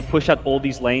map. Being able to push out all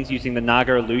these lanes using the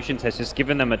Naga illusions has just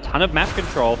given them a ton of map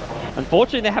control.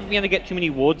 Unfortunately, they haven't been able to get too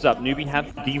many wards up. Newbee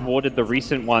have de-warded the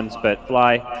recent ones, but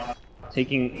Fly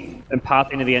taking a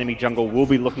path into the enemy jungle will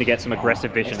be looking to get some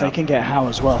aggressive vision. If they can get Hao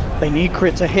as well. They need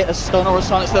Crit to hit a stun or a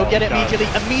silence. They'll get it immediately.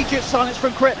 Immediate silence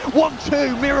from Crit.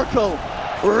 1-2, Miracle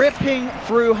ripping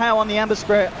through Hao on the Amber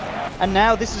Spirit. And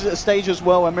now this is at a stage as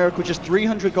well where Miracle just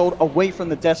 300 gold away from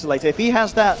the Desolator. If he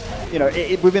has that, you know,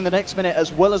 within the next minute,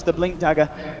 as well as the Blink Dagger,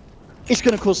 it's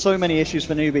going to cause so many issues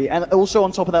for Newbee. And also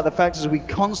on top of that, the fact is we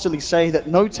constantly say that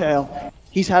No-Tail,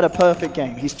 he's had a perfect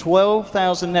game. He's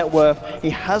 12,000 net worth.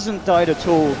 He hasn't died at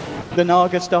all. The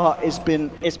Naga start, it's been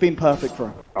perfect for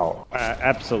him. Oh,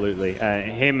 absolutely.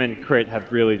 Him and Crit have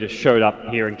really just showed up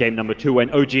here in game number 2 when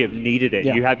OG have needed it.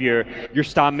 Yeah. You have your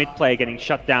star mid player getting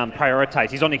shut down,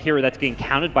 prioritized. He's on a hero that's getting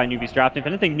countered by Newbee's draft. If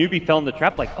anything, Newbee fell in the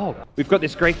trap like, oh, we've got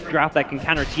this great draft that can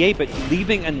counter TA, but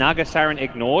leaving a Naga Siren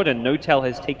ignored, and No-Tail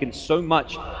has taken so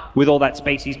much with all that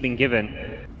space he's been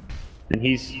given. And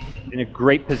he's in a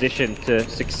great position to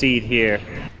succeed here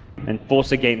and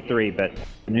force a game 3, but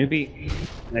Newbee,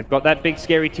 they've got that big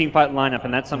scary teamfight lineup,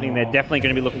 and that's something they're definitely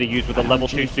going to be looking to use with a level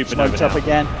 2 Supernova now. Up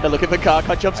again. They look at the car,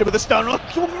 jumps in with a stun.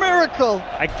 Oh, Miracle!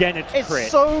 Again, it's Crit.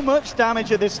 So much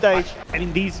damage at this stage. I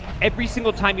mean, every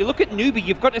single time you look at Newbee,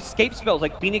 you've got escape spells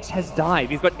like Phoenix has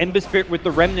Dive, you've got Ember Spirit with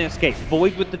the Remnant Escape,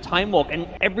 Void with the Time Walk, and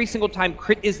every single time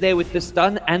Crit is there with the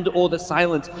stun and or the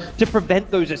silence to prevent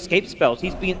those escape spells.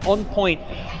 He's been on point,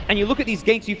 and you look at these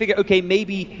games, you figure, okay,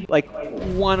 maybe like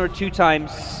 1 or 2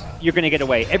 times you're going to get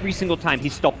away. Every single time he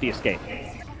stopped the escape.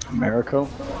 Miracle,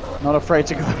 not afraid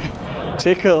to go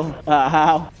tickle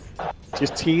Hao.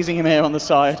 Just teasing him here on the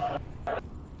side.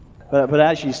 But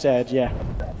as you said, yeah.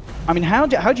 I mean, how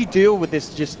do you deal with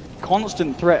this just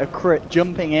constant threat of Crit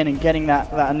jumping in and getting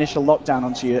that initial lockdown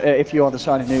onto you if you are the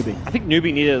side of Newbee? I think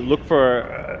Newbee need to look for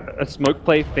a smoke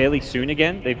play fairly soon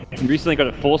again. They've recently got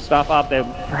a 4-staff up. They're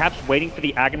perhaps waiting for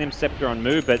the Aghanim Scepter on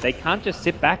Moo, but they can't just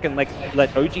sit back and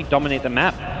let OG dominate the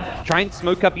map. Try and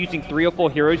smoke up using 3 or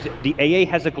 4 heroes. The AA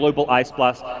has a global Ice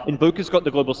Blast. Invoker's got the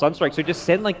global Sunstrike, so just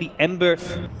send like the Ember,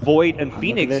 Void, and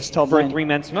Phoenix for a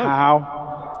 3-man smoke.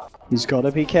 Ow. He's got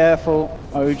to be careful.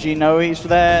 OG know he's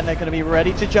there, and they're going to be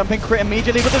ready to jump in. Crit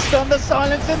immediately with the stun, the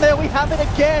silence in there. We have it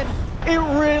again. It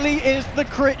really is the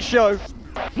Crit show.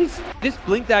 This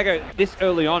Blink Dagger this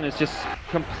early on is just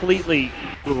completely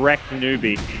wrecked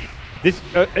Newbee.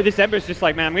 This Ember is just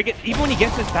like, man, I'm gonna get, even when he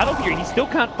gets this Battle Fury, he still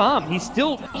can't farm. He's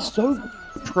still so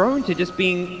prone to just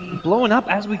being blown up,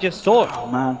 as we just saw.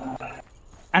 Oh, man.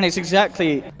 And it's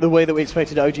exactly the way that we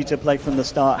expected OG to play from the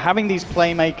start. Having these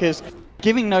playmakers,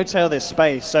 giving No-Tail this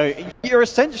space. So you're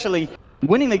essentially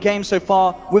winning the game so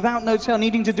far without No-Tail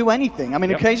needing to do anything. I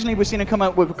mean, occasionally we've seen him come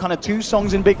out with kind of 2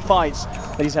 songs in big fights,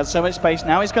 but he's had so much space.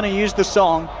 Now he's going to use the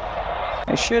song.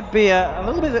 It should be a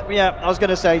little bit, yeah, I was going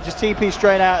to say, just TP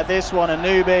straight out of this one, and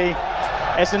Newbee.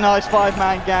 It's a nice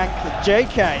 5-man gank.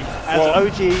 JK as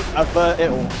OG avert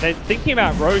it all. They're thinking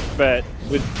about Roche, but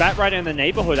with Bat right in the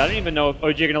neighborhood, I don't even know if OG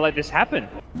are going to let this happen.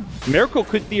 Miracle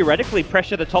could theoretically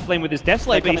pressure the top lane with his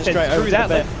Desolator, but he said, screw that,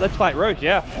 let's fight Roche,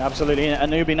 yeah. Absolutely,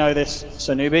 and Newbee know this.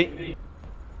 So Newbee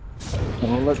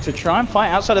will look to try and fight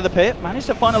outside of the pit. Managed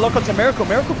to find a lock onto Miracle.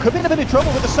 Miracle could be in a bit of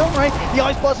trouble with the Sun Ray, the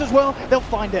Ice Blast as well. They'll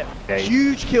find it. Okay.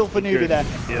 Huge kill for Newbee there.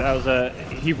 Yeah, that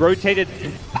was he rotated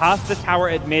past the tower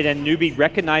at mid, and Newbee,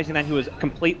 recognizing that he was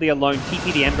completely alone,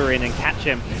 TP the Ember in and catch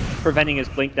him, preventing his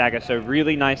Blink Dagger. So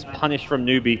really nice punish from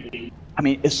Newbee. I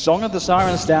mean, is Song of the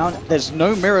Sirens down? There's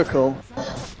no Miracle.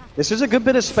 This is a good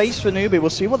bit of space for Newbee. We'll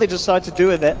see what they decide to do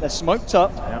with it. They're smoked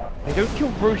up. Yeah. They don't kill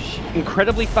Roche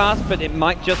incredibly fast, but it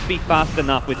might just be fast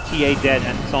enough with TA dead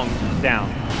and Song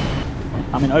down.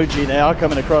 I mean, OG, they are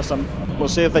coming across them. We'll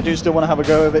see if they do still want to have a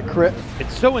go of it, Crit.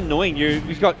 It's so annoying.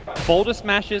 You've got boulder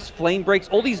smashes, flame breaks,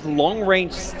 all these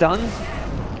long-range stuns,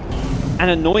 and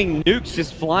annoying nukes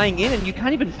just flying in, and you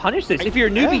can't even punish this. If you're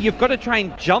a newbie, you've got to try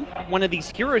and jump one of these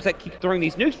heroes that keep throwing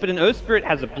these nukes, but an Earth Spirit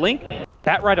has a blink.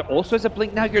 That Rider also has a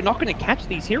blink. Now you're not going to catch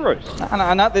these heroes.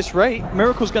 And at this rate,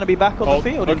 Miracle's going to be back on the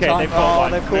field in time. They've caught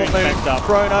they've caught Moon.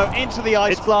 Chrono into the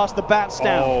Ice Blast, the bat's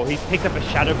down. Oh, he's picked up a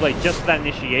Shadow Blade just for that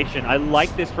initiation. I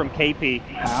like this from KP.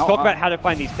 Talk about how to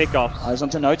find these pickoffs. Eyes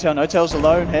onto Notel. Notel's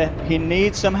alone here. He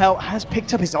needs some help. Has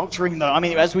picked up his Octarine though. I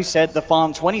mean, as we said, the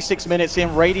farm, 26 minutes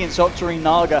in, Radiant's Octarine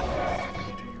Naga.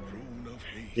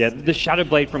 Yeah, the Shadow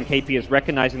Blade from KP is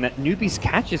recognizing that Newbee's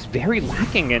catch is very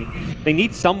lacking, and they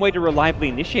need some way to reliably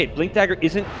initiate. Blink Dagger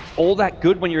isn't all that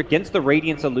good when you're against the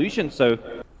Radiant's illusion, so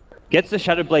gets the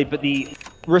Shadow Blade, but the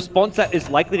response that is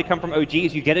likely to come from OG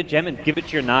is you get a gem and give it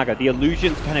to your Naga. The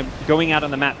illusions kind of going out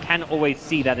on the map can always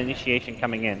see that initiation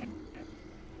coming in.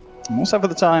 Also for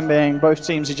the time being, both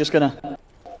teams are just going to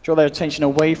draw their attention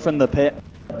away from the pit.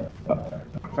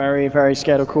 Very, very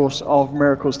scared, of course, of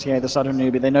Miracle's TA, the side of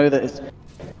Newbee. They know that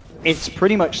it's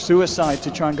pretty much suicide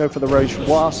to try and go for the Roche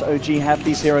whilst OG have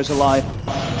these heroes alive.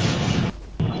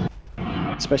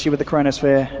 Especially with the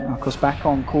Chronosphere, of course, back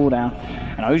on cooldown.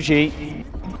 And OG,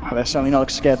 they're certainly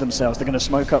not scared themselves. They're going to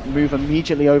smoke up, move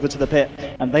immediately over to the pit.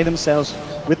 And they themselves,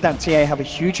 with that TA, have a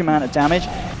huge amount of damage.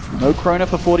 No Chrono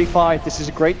for 45. This is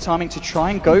a great timing to try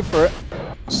and go for it.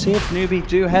 See if Newbee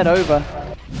do head over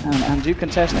and do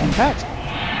contest the impact.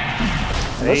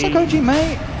 It looks like OG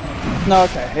may... No,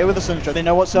 okay, here with the Sunstroke. They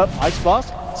know what's up. Ice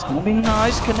Blast. It's going to be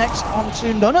nice. Connects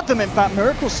onto none of them. In fact,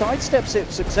 Miracle sidesteps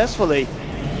it successfully.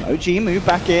 OG move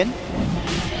back in.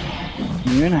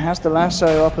 Moon has the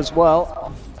lasso up as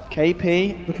well.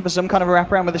 KP looking for some kind of a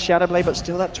wraparound with the Shadow Blade, but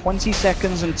still that 20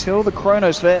 seconds until the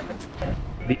Chronosphere.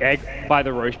 The egg by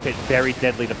the Roche pit, very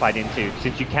deadly to fight into,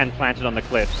 since you can plant it on the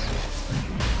cliffs.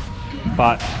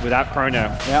 But without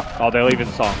Chrono, oh, they'll even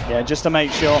Song. Yeah, just to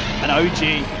make sure. And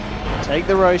OG take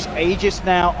the Roche, Aegis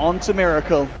now onto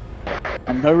Miracle.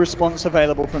 And no response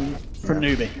available from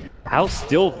Newbee. Hal's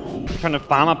still trying to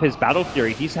farm up his Battle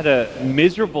Fury. He's had a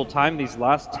miserable time these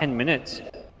last 10 minutes.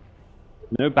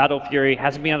 No Battle Fury,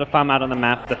 hasn't been able to farm out on the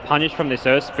map. The punish from this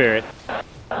Earth Spirit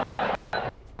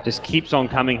just keeps on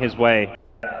coming his way.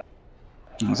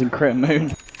 That's in Crit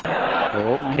Moon.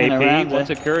 Oh, KP wants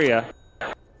a courier.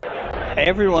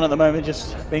 Everyone at the moment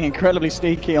just being incredibly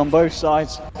sneaky on both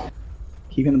sides.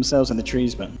 Keeping themselves in the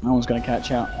trees, but no one's going to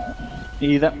catch out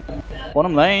either.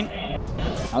 Bottom lane.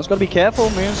 Hal's got to be careful.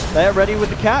 Moon's there, ready with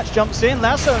the catch. Jumps in.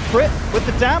 Lasso and Crit with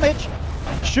the damage.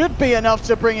 Should be enough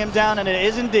to bring him down, and it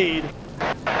is indeed.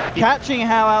 Catching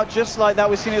Hal out just like that.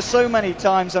 We've seen it so many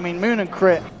times. I mean, Moon and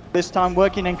Crit this time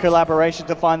working in collaboration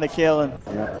to find the kill,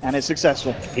 and it's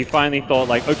successful. He finally thought,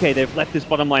 like, okay, they've left this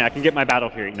bottom lane. I can get my Battle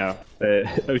Fury. No,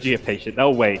 OG are patient.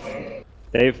 They'll wait.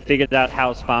 They've figured out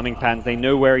Hal's farming patterns. They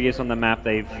know where he is on the map.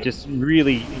 They've just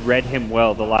really read him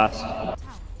well the last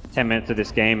 10 minutes of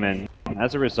this game, and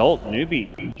as a result,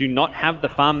 Newbee do not have the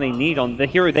farm they need on the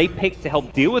hero they picked to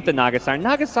help deal with the Naga Siren.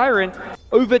 Naga Siren,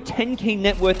 over 10k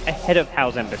net worth ahead of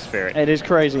Hal's Ember Spirit. It is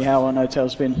crazy how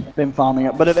Notel's been farming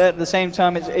up, but at the same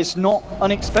time, it's not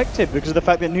unexpected because of the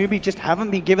fact that Newbee just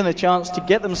haven't been given a chance to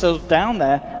get themselves down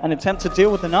there and attempt to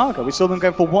deal with the Naga. We saw them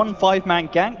go for one 5-man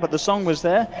gank, but the song was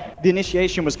there, the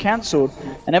initiation was cancelled,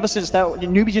 and ever since that,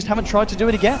 Newbee just haven't tried to do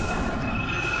it again.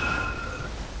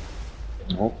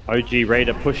 OG ready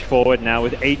to push forward now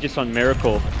with Aegis on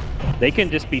Miracle. They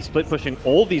can just be split pushing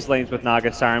all these lanes with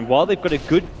Naga Siren while they've got a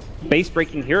good base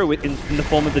breaking hero in the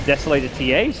form of the Desolated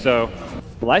TA. So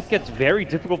life gets very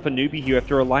difficult for Newbee. You have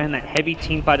to rely on that heavy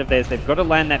team fight of theirs. They've got to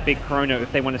land that big Chrono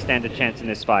if they want to stand a chance in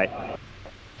this fight.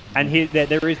 And here,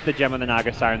 there is the gem of the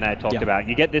Naga Siren that I talked about.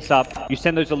 You get this up, you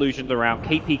send those illusions around.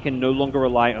 KP can no longer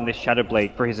rely on this Shadow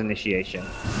Blade for his initiation.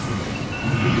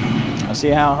 I see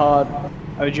how hard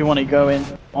OG want to go in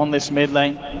on this mid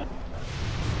lane.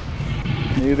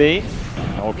 Newbee.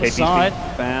 Oh, KP's side.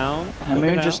 Been found. And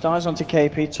Moon just dies onto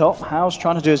KP top. Hal's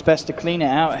trying to do his best to clean it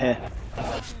out here.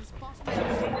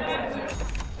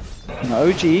 And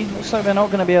OG, looks like they're not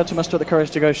going to be able to muster the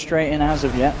courage to go straight in as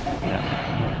of yet.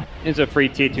 Yeah. It's a free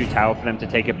tier 2 tower for them to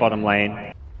take it bottom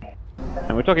lane.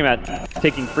 And we're talking about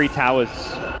taking 3 towers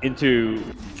into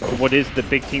what is the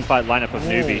big team fight lineup of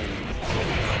Newbee.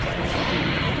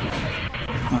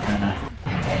 Okay, no.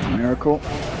 Miracle.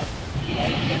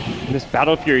 This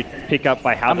Battle Fury pickup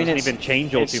by Hal doesn't even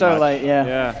change all too much. It's so late,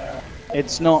 yeah.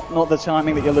 It's not the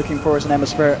timing that you're looking for as an Ember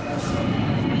Spirit.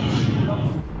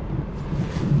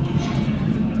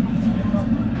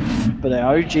 But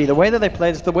OG, the way that they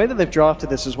played this, the way that they've drafted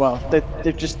this as well,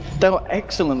 they've just dealt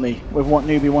excellently with what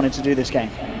Newbee wanted to do this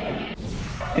game.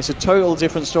 It's a total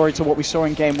different story to what we saw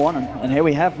in game 1, and here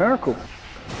we have Miracle.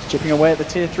 Chipping away at the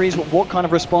tier 3s, what kind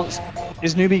of response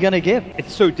is Newbee going to give?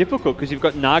 It's so difficult because you've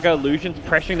got Naga Illusions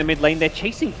pressuring the mid lane. They're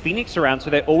chasing Phoenix around, so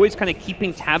they're always kind of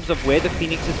keeping tabs of where the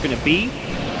Phoenix is going to be.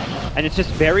 And it's just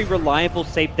very reliable,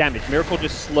 safe damage. Miracle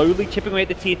just slowly chipping away at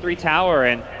the tier 3 tower,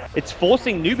 and it's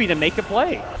forcing Newbee to make a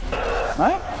play.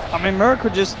 Right? I mean, Miracle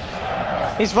just...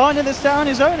 he's finding this tower on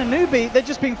his own, and Newbee, they're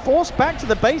just being forced back to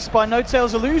the base by No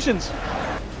Tail's Illusions.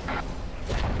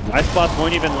 Ice Blast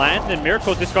won't even land, and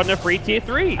Miracle's just gotten a free tier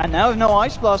 3. And now with no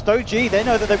Ice Blast, OG, they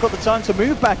know that they've got the time to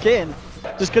move back in.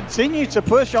 Just continue to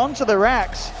push onto the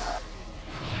racks.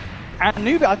 And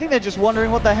Newbee, I think they're just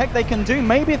wondering what the heck they can do.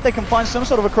 Maybe if they can find some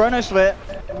sort of a Chronosphere.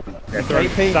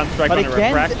 KP, but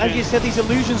again, as you said, these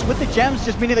illusions with the gems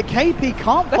just meaning that KP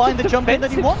can't find the jump in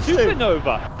that he wants to.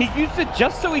 Supernova. He used it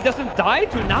just so he doesn't die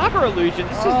to Naga Illusion.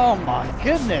 Oh my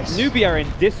goodness. Newbee are in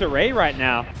disarray right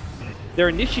now. Their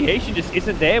initiation just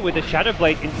isn't there with the Shadow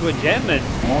Blade into a gem, and...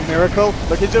 oh, Miracle,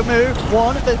 looking to move.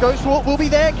 One, the Ghost Walk will be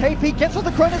there. KP gets on the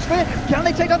Chronosphere. Can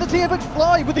they take down the tier? But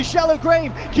Fly with the Shallow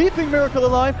Grave, keeping Miracle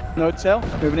alive. No Tail,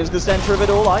 moving into the center of it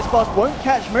all. Ice Blast won't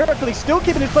catch Miracle. He's still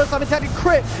keeping his first time attacking.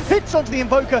 Crit, hits onto the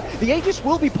Invoker. The Aegis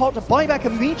will be popped, a buyback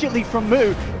immediately from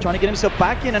Moo. Trying to get himself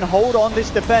back in and hold on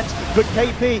this defense. But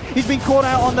KP, he's been caught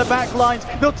out on the back lines.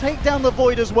 They'll take down the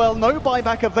Void as well. No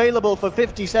buyback available for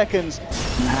 50 seconds.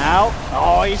 Now,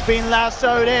 oh, he's been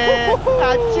lassoed in,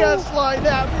 and just like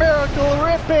that, Miracle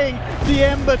ripping the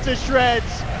Ember to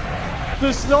shreds.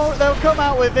 They'll come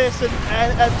out with this, and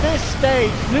at this stage,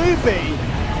 Newbee,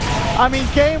 I mean,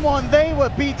 game 1, they were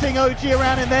beating OG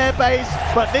around in their base,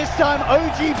 but this time,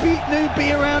 OG beat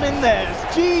Newbee around in theirs.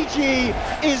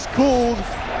 GG is called.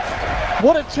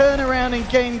 What a turnaround in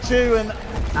game 2, and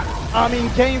I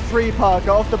mean, game 3, Parker,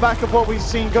 off the back of what we've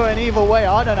seen going either way,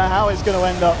 I don't know how it's going to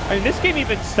end up. I mean, this game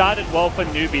even started well for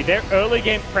Newbee. Their early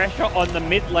game pressure on the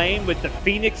mid lane with the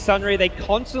Phoenix Sunray, they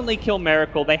constantly kill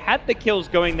Miracle. They had the kills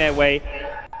going their way.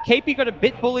 KP got a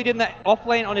bit bullied in the off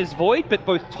lane on his Void, but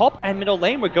both top and middle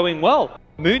lane were going well.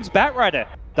 Moon's Batrider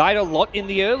died a lot in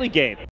the early game.